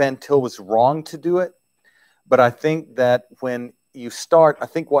think Van Til was wrong to do it, but I think that when you start, I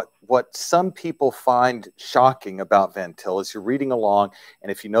think what some people find shocking about Van Til is you're reading along,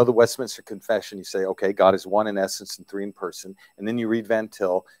 and if you know the Westminster Confession, you say, okay, God is one in essence and three in person, and then you read Van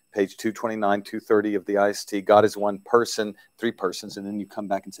Til, page 229, 230 of the IST, God is one person, three persons, and then you come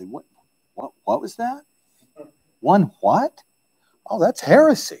back and say, what was that? One what? Oh, that's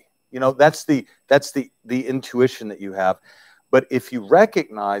heresy. You know, that's the intuition that you have. But if you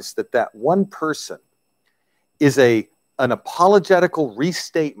recognize that one person is an apologetical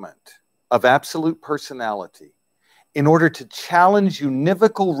restatement of absolute personality in order to challenge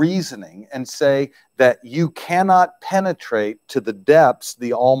univocal reasoning and say that you cannot penetrate to the depths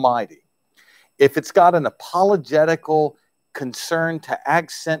the Almighty, if it's got an apologetical concern to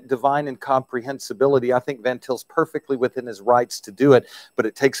accent divine incomprehensibility, I think Van Til's perfectly within his rights to do it, but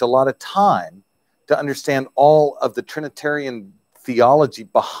it takes a lot of time to understand all of the Trinitarian theology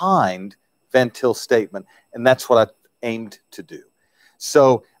behind Van Til's statement, and that's what I aimed to do.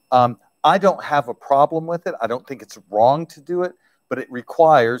 So I don't have a problem with it. I don't think it's wrong to do it, but it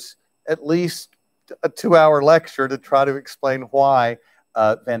requires at least a 2-hour lecture to try to explain why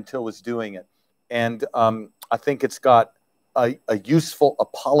Van Til was doing it. And I think it's got a useful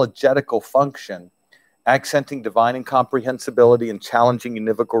apologetical function, accenting divine incomprehensibility and challenging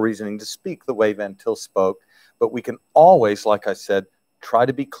univocal reasoning to speak the way Van Til spoke. But we can always, like I said, try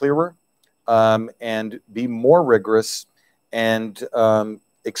to be clearer and be more rigorous and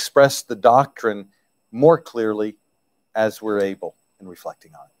express the doctrine more clearly as we're able in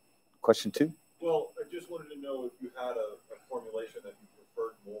reflecting on it. Question 2? Well, I just wanted to know if you had a formulation that you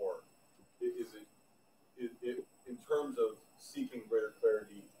preferred more. Is it in terms of seeking greater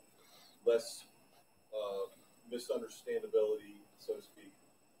clarity, less misunderstandability, so to speak?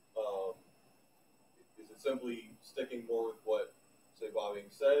 Is it simply sticking more with what, say, Bavinck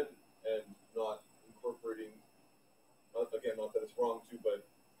said and not incorporating, again, not that it's wrong to, but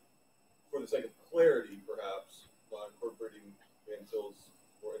for the sake of clarity, perhaps, not incorporating Van Til's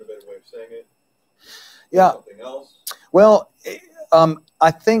more innovative way of saying it? Yeah. Something else? Well,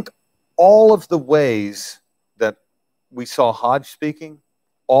 I think all of the ways that we saw Hodge speaking,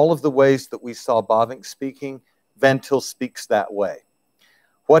 all of the ways that we saw Bavinck speaking, Van Til speaks that way.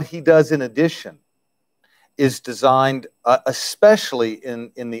 What he does in addition is designed, especially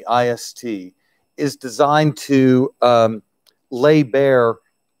in the IST, is designed to lay bare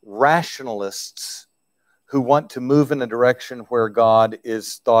rationalists who want to move in a direction where God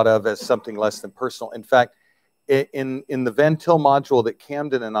is thought of as something less than personal. In fact, in the Van Til module that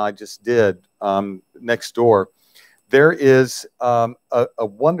Camden and I just did next door, there is a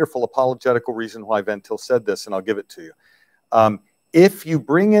wonderful apologetical reason why Van Til said this, and I'll give it to you. If you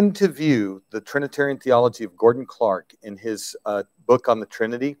bring into view the Trinitarian Theology of Gordon Clark in his book on the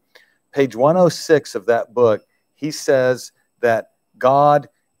Trinity, page 106 of that book, he says that God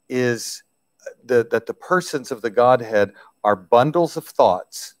is, that the persons of the Godhead are bundles of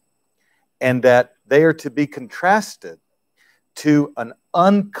thoughts, and that they are to be contrasted to an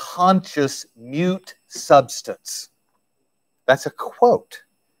unconscious mute substance. That's a quote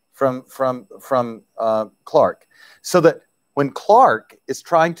from Clark. So that when Clark is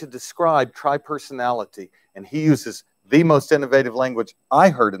trying to describe tripersonality, and he uses the most innovative language I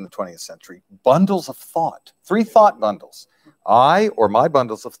heard in the 20th century, bundles of thought, 3 thought bundles. I, or my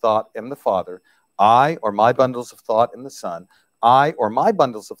bundles of thought, am the Father. I, or my bundles of thought, am the Son. I, or my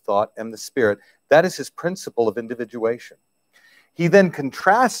bundles of thought, am the Spirit. That is his principle of individuation. He then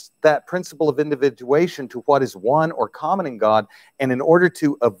contrasts that principle of individuation to what is one or common in God, and in order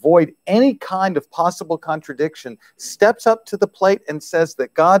to avoid any kind of possible contradiction, steps up to the plate and says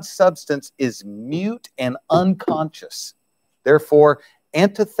that God's substance is mute and unconscious, therefore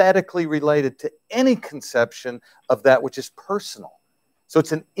antithetically related to any conception of that which is personal. So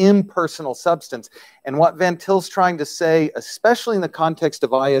it's an impersonal substance. And what Van Til's trying to say, especially in the context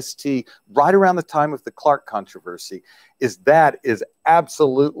of IST, right around the time of the Clark controversy, is that is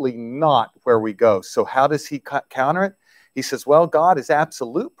absolutely not where we go. So how does he counter it? He says, well, God is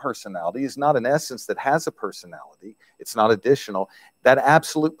absolute personality. He's not an essence that has a personality. It's not additional. That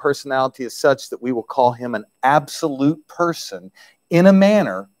absolute personality is such that we will call him an absolute person in a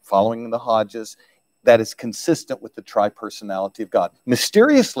manner, following the Hodges, that is consistent with the tripersonality of God.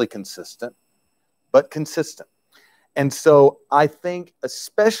 Mysteriously consistent, but consistent. And so I think,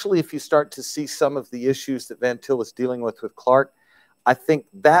 especially if you start to see some of the issues that Van Til was dealing with Clark, I think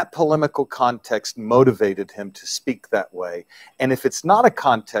that polemical context motivated him to speak that way. And if it's not a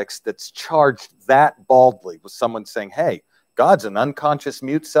context that's charged that baldly with someone saying, hey, God's an unconscious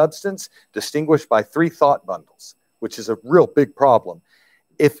mute substance distinguished by 3 thought bundles, which is a real big problem.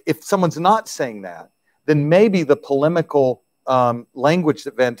 If someone's not saying that, then maybe the polemical language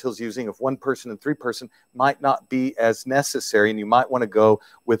that Van Til's using of 1 person and 3 person might not be as necessary, and you might want to go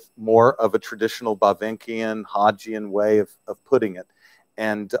with more of a traditional Bavinckian, Hodgian way of putting it.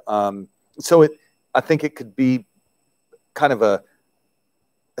 And so I think it could be kind of a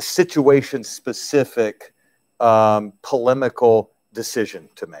situation-specific polemical decision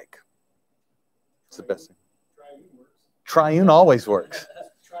to make. It's the best thing. Triune works. Triune always works.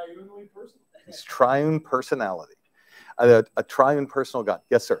 Triunely personal. It's triune personality. A triune personal God.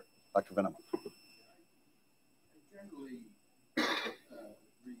 Yes, sir. Dr. Venom. I generally agree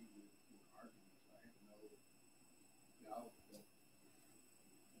with your arguments. I have no doubt that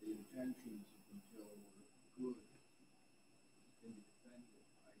the intentions of Van Til were good in the defendant.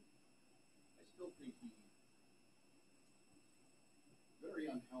 I still think he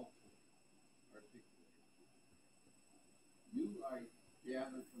very unhelpful articulated. You, I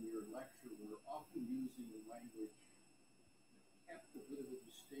gather from your lecture, were often using the language that kept a bit of a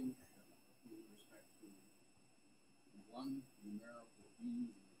distinction with respect to one numerical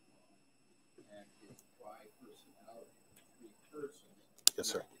being and its tri-personality, 3 persons. Yes,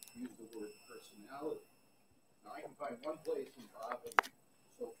 sir. Use the word personality. Now, I can find one place in Bavinck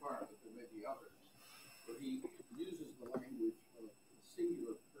so far, but there may be others, where he uses the language of the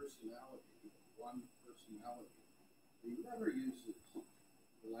singular personality, 1 personality. He never uses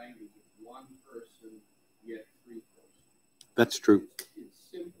the language of 1 person, yet 3 persons. That's true. It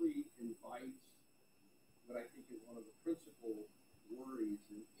simply invites what I think is one of the principal worries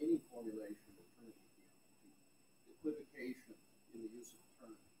in any formulation of Trinity theology, equivocation in the use of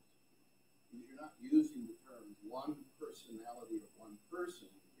terms. Because you're not using the term 1 personality of 1 person,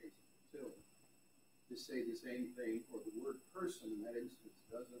 in the case of Till, to say the same thing, or the word person in that instance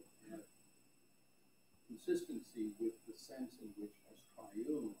doesn't have consistency with the sense in which as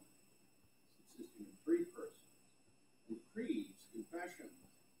triune, subsisting in 3 persons. And creeds, confessions,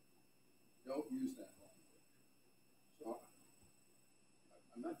 don't use that language. So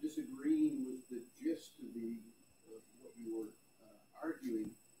I'm not disagreeing with the gist of what you were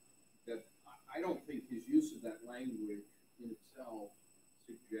arguing, that I don't think his use of that language in itself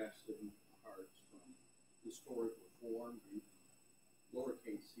suggested in parts from historic reform,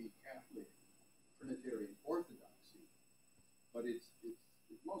 lowercase c Catholic, Trinitarian orthodoxy, but it's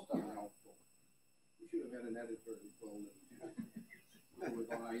most unhelpful. We should have had an editor who told him to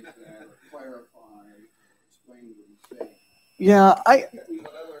revise that or clarify or explain what he's saying. Yeah, Maybe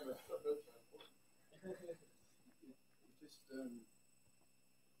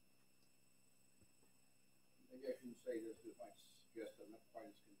I shouldn't say this if I suggest I'm not quite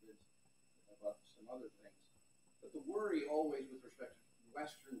as convinced about some other things. But the worry always with respect to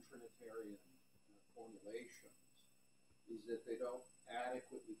Western Trinitarian formulations is that they don't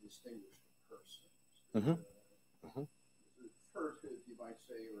adequately distinguish the persons. Refer to, you might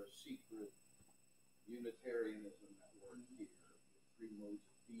say, or a secret Unitarianism at work here, three modes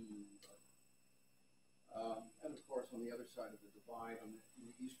of being. And of course, on the other side of the divide, in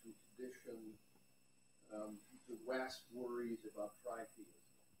the Eastern tradition, the West worries about tritheism,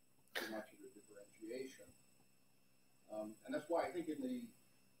 too much of the differentiation. And that's why I think in the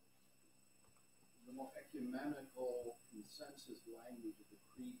more ecumenical consensus language of the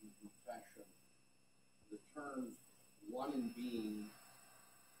creed and confession, the terms one in being,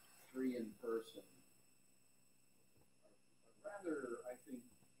 three in person, are rather, I think,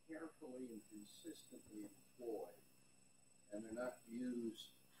 carefully and consistently employed, and they're not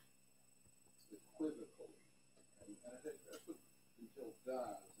used equivocally. And I think that's what Until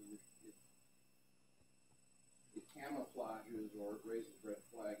does, and it camouflages or raises red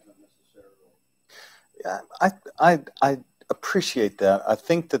flags unnecessarily. Yeah, I appreciate that. I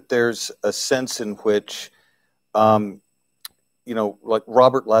think that there's a sense in which, like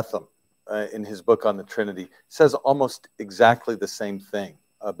Robert Letham in his book on the Trinity says almost exactly the same thing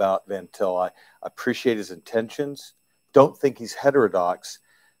about Van Til. I appreciate his intentions, don't think he's heterodox,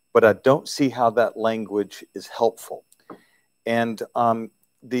 but I don't see how that language is helpful. And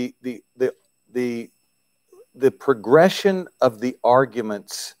the progression of the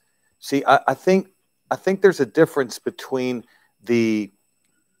arguments. See, I think there's a difference between the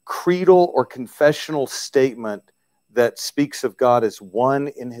creedal or confessional statement that speaks of God as one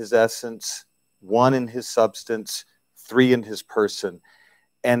in his essence, one in his substance, three in his person,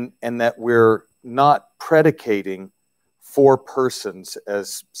 and that we're not predicating four persons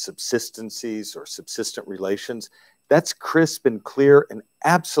as subsistencies or subsistent relations. That's crisp and clear and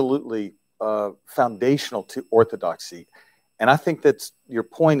absolutely foundational to orthodoxy. And I think that's your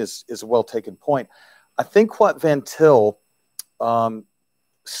point is a well taken point. I think what Van Til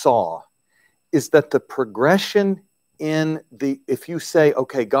saw is that the progression in if you say,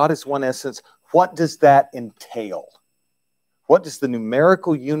 okay, God is one essence, what does that entail? What does the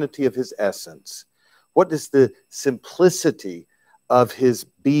numerical unity of his essence, what does the simplicity of his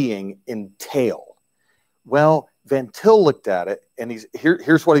being entail? Well, Van Til looked at it, and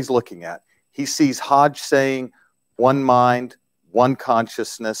here's what he's looking at. He sees Hodge saying one mind, one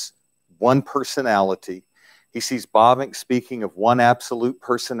consciousness, one personality. He sees Bavinck speaking of one absolute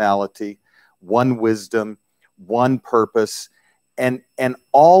personality, one wisdom, one purpose, and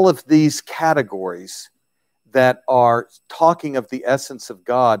all of these categories that are talking of the essence of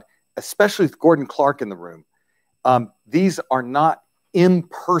God, especially with Gordon Clark in the room, these are not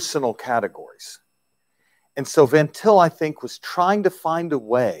impersonal categories. And so Van Til, I think, was trying to find a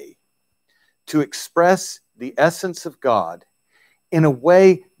way to express the essence of God in a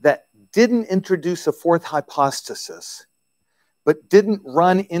way that didn't introduce a fourth hypostasis, but didn't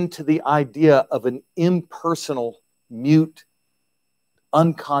run into the idea of an impersonal, mute,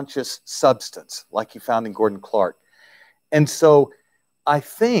 unconscious substance like you found in Gordon Clark. And so I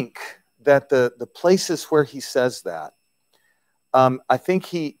think that the places where he says that, I think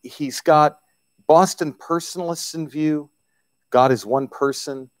he's got Boston personalists in view. God is one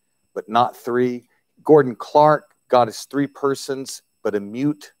person, but not three. Gordon Clark, God is three persons, but a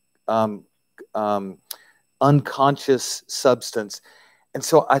mute, unconscious substance. And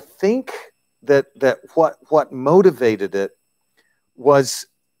so I think that what motivated it was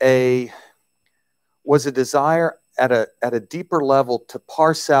a desire at a deeper level to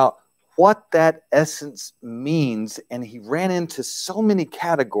parse out what that essence means. And he ran into so many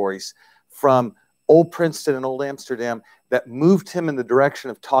categories from Old Princeton and Old Amsterdam that moved him in the direction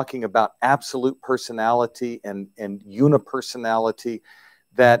of talking about absolute personality and unipersonality,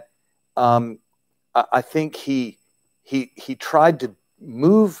 that I think he tried to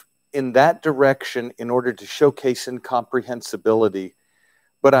move in that direction in order to showcase incomprehensibility.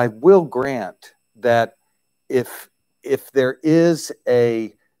 But I will grant that if there is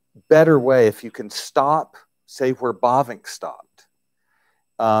a better way, if you can stop, say, where Bavinck stopped,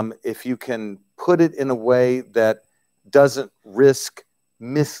 if you can put it in a way that doesn't risk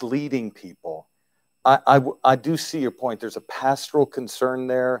misleading people. I do see your point. There's a pastoral concern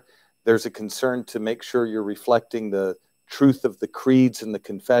there. There's a concern to make sure you're reflecting the truth of the creeds and the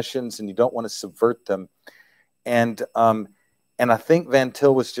confessions, and you don't want to subvert them. And I think Van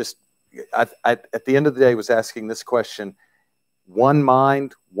Til was just, at the end of the day, was asking this question: one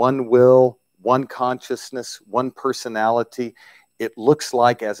mind, one will, one consciousness, one personality. It looks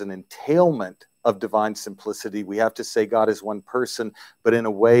like, as an entailment of divine simplicity, we have to say God is one person, but in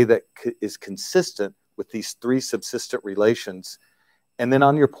a way that is consistent with these three subsistent relations. And then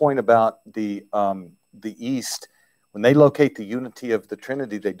on your point about the East, when they locate the unity of the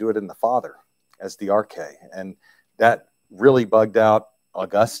Trinity, they do it in the Father as the arche. And that really bugged out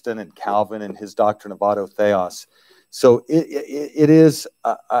Augustine and Calvin and his doctrine of auto theos. So it is,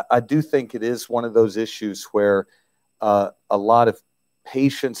 I do think it is one of those issues where a lot of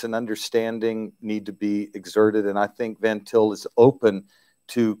patience and understanding need to be exerted. And I think Van Til is open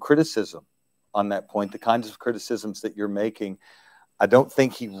to criticism on that point, the kinds of criticisms that you're making. I don't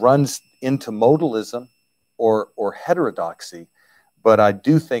think he runs into modalism or heterodoxy, but I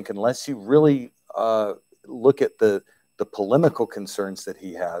do think unless you really look at the polemical concerns that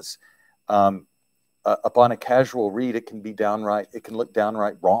he has, upon a casual read, it can look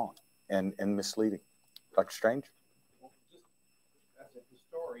downright wrong and misleading. Dr. Strange? Well, just as a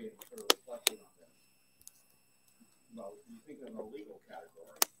historian, sort of reflecting on this, well, you think in the legal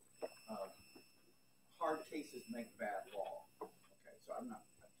category, hard cases make bad law. Okay, so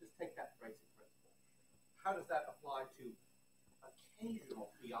just take that basic principle. How does that apply to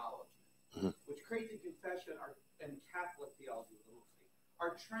occasional theology, which Christian confession and Catholic theology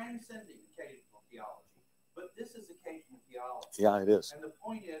are transcending occasional theology? But this is occasional theology. Yeah, it is. And the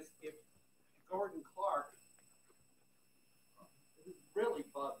point is, if Gordon Clark, it really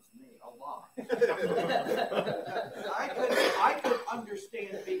bugs me a lot. I could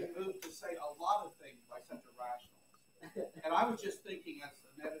understand being moved to say a lot of things by such a rationalist. And I was just thinking, as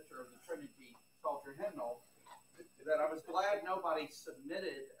an editor of the Trinity Culture Hymnal, that I was glad nobody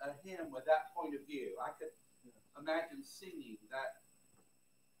submitted a hymn with that point of view. I could imagine singing that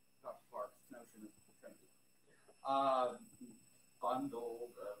Dr. Clark's notion of the Trinity.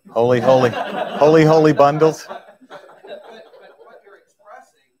 Bundled. Holy bundles. But what you're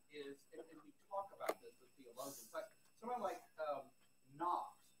expressing is, and we talk about this with theologians, like someone like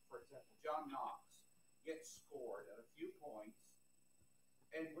Knox, for example, John Knox, gets scored at a few points,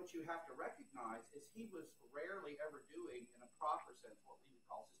 and what you have to recognize is he was rarely ever doing, in a proper sense, what we would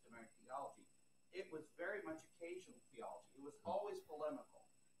call systematic theology. It was very much occasional theology. It was always polemical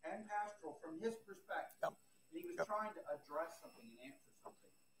and pastoral from his perspective. And he was trying to address something and answer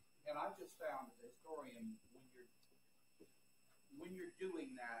something. And I've just found, as a historian, when you're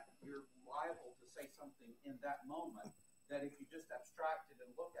doing that, you're liable to say something in that moment that if you just abstract it and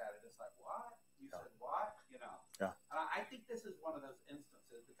look at it, it's like, what? You said what? You know. Yeah. And I think this is one of those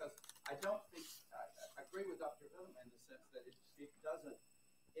instances, because I don't think I agree with Dr. Willem in the sense that it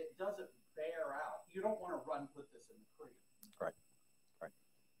doesn't bear out. You don't want to put this in the creed. Right.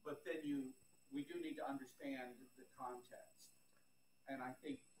 But then we do need to understand the context. And I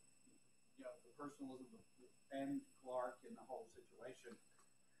think, the personalism and Clark in the whole situation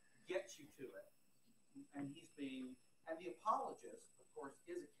gets you to it. And and the apologist, of course,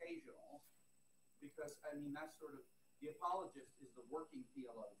 is occasional, because, that's sort of, the apologist is the working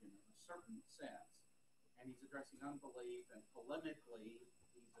theologian in a certain sense. And he's addressing unbelief, and polemically,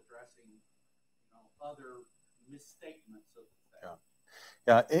 he's addressing, other misstatements of the faith.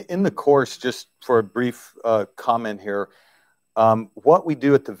 Yeah, in the course, just for a brief comment here, what we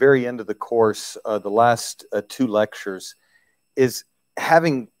do at the very end of the course, the last two lectures, is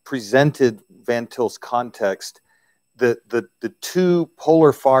having presented Van Til's context, the two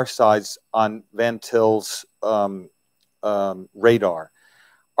polar far sides on Van Til's radar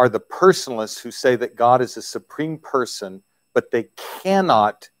are the personalists who say that God is a supreme person, but they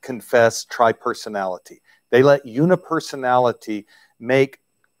cannot confess tripersonality. They let unipersonality make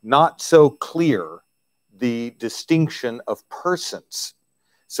not so clear the distinction of persons.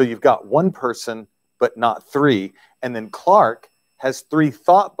 So you've got one person, but not three. And then Clark has three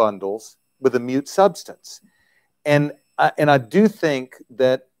thought bundles with a mute substance. And I do think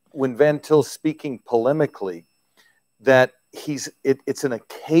that when Van Til's speaking polemically, that it's an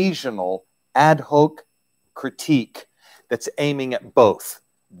occasional ad hoc critique that's aiming at both.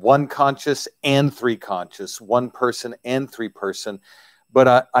 One conscious and three conscious, one person and three person.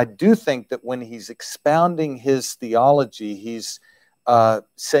 But I do think that when he's expounding his theology, he's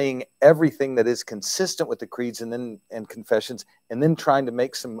saying everything that is consistent with the creeds and confessions, and then trying to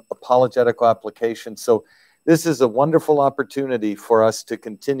make some apologetical applications. So This is a wonderful opportunity for us to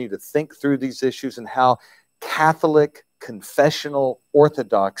continue to think through these issues and how Catholic confessional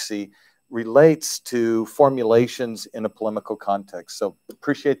orthodoxy relates to formulations in a polemical context. So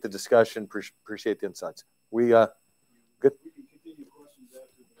appreciate the discussion, appreciate the insights. We good. We can continue questions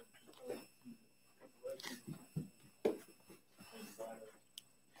after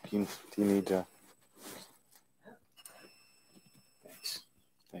Do you need to? Thanks.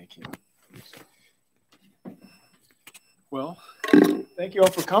 Thank you. Well, thank you all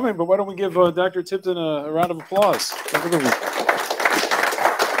for coming, but why don't we give Dr. Tipton a round of applause.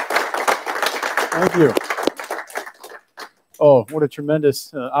 Thank you. Oh, what a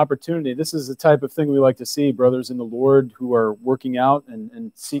tremendous opportunity. This is the type of thing we like to see, brothers in the Lord who are working out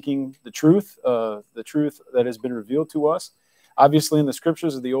and seeking the truth that has been revealed to us, obviously in the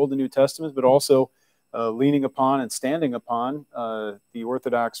scriptures of the Old and New Testaments, but also leaning upon and standing upon the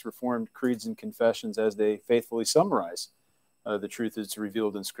Orthodox Reformed creeds and confessions as they faithfully summarize the truth that's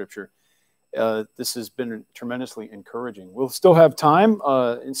revealed in Scripture. This has been tremendously encouraging. We'll still have time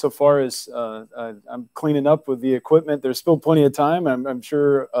insofar as I'm cleaning up with the equipment. There's still plenty of time. I'm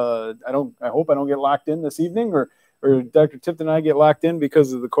sure I hope I don't get locked in this evening, or Dr. Tipton and I get locked in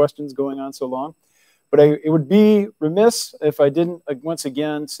because of the questions going on so long. But it would be remiss if I didn't once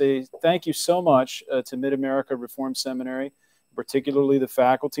again say thank you so much to Mid-America Reformed Seminary, particularly the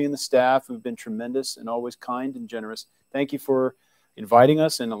faculty and the staff who've been tremendous and always kind and generous. Thank you for inviting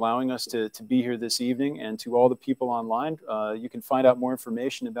us and allowing us to be here this evening, and to all the people online. You can find out more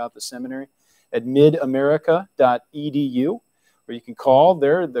information about the seminary at midamerica.edu, or you can call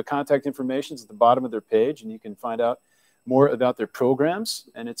there. The contact information is at the bottom of their page, and you can find out more about their programs.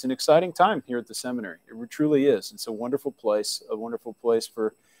 And it's an exciting time here at the seminary. It truly is. It's a wonderful place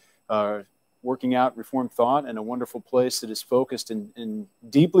for working out Reformed thought, and a wonderful place that is focused and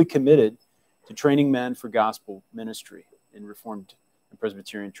deeply committed to training men for gospel ministry in Reformed and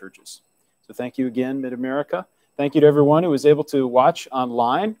Presbyterian churches. So thank you again, Mid-America. Thank you to everyone who was able to watch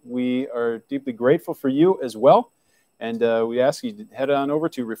online. We are deeply grateful for you as well. And we ask you to head on over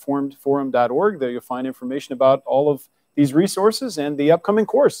to reformedforum.org. There you'll find information about all of these resources and the upcoming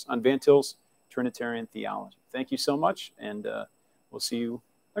course on Van Til's Trinitarian Theology. Thank you so much, and we'll see you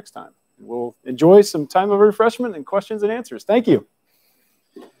next time. We'll enjoy some time of refreshment and questions and answers. Thank you.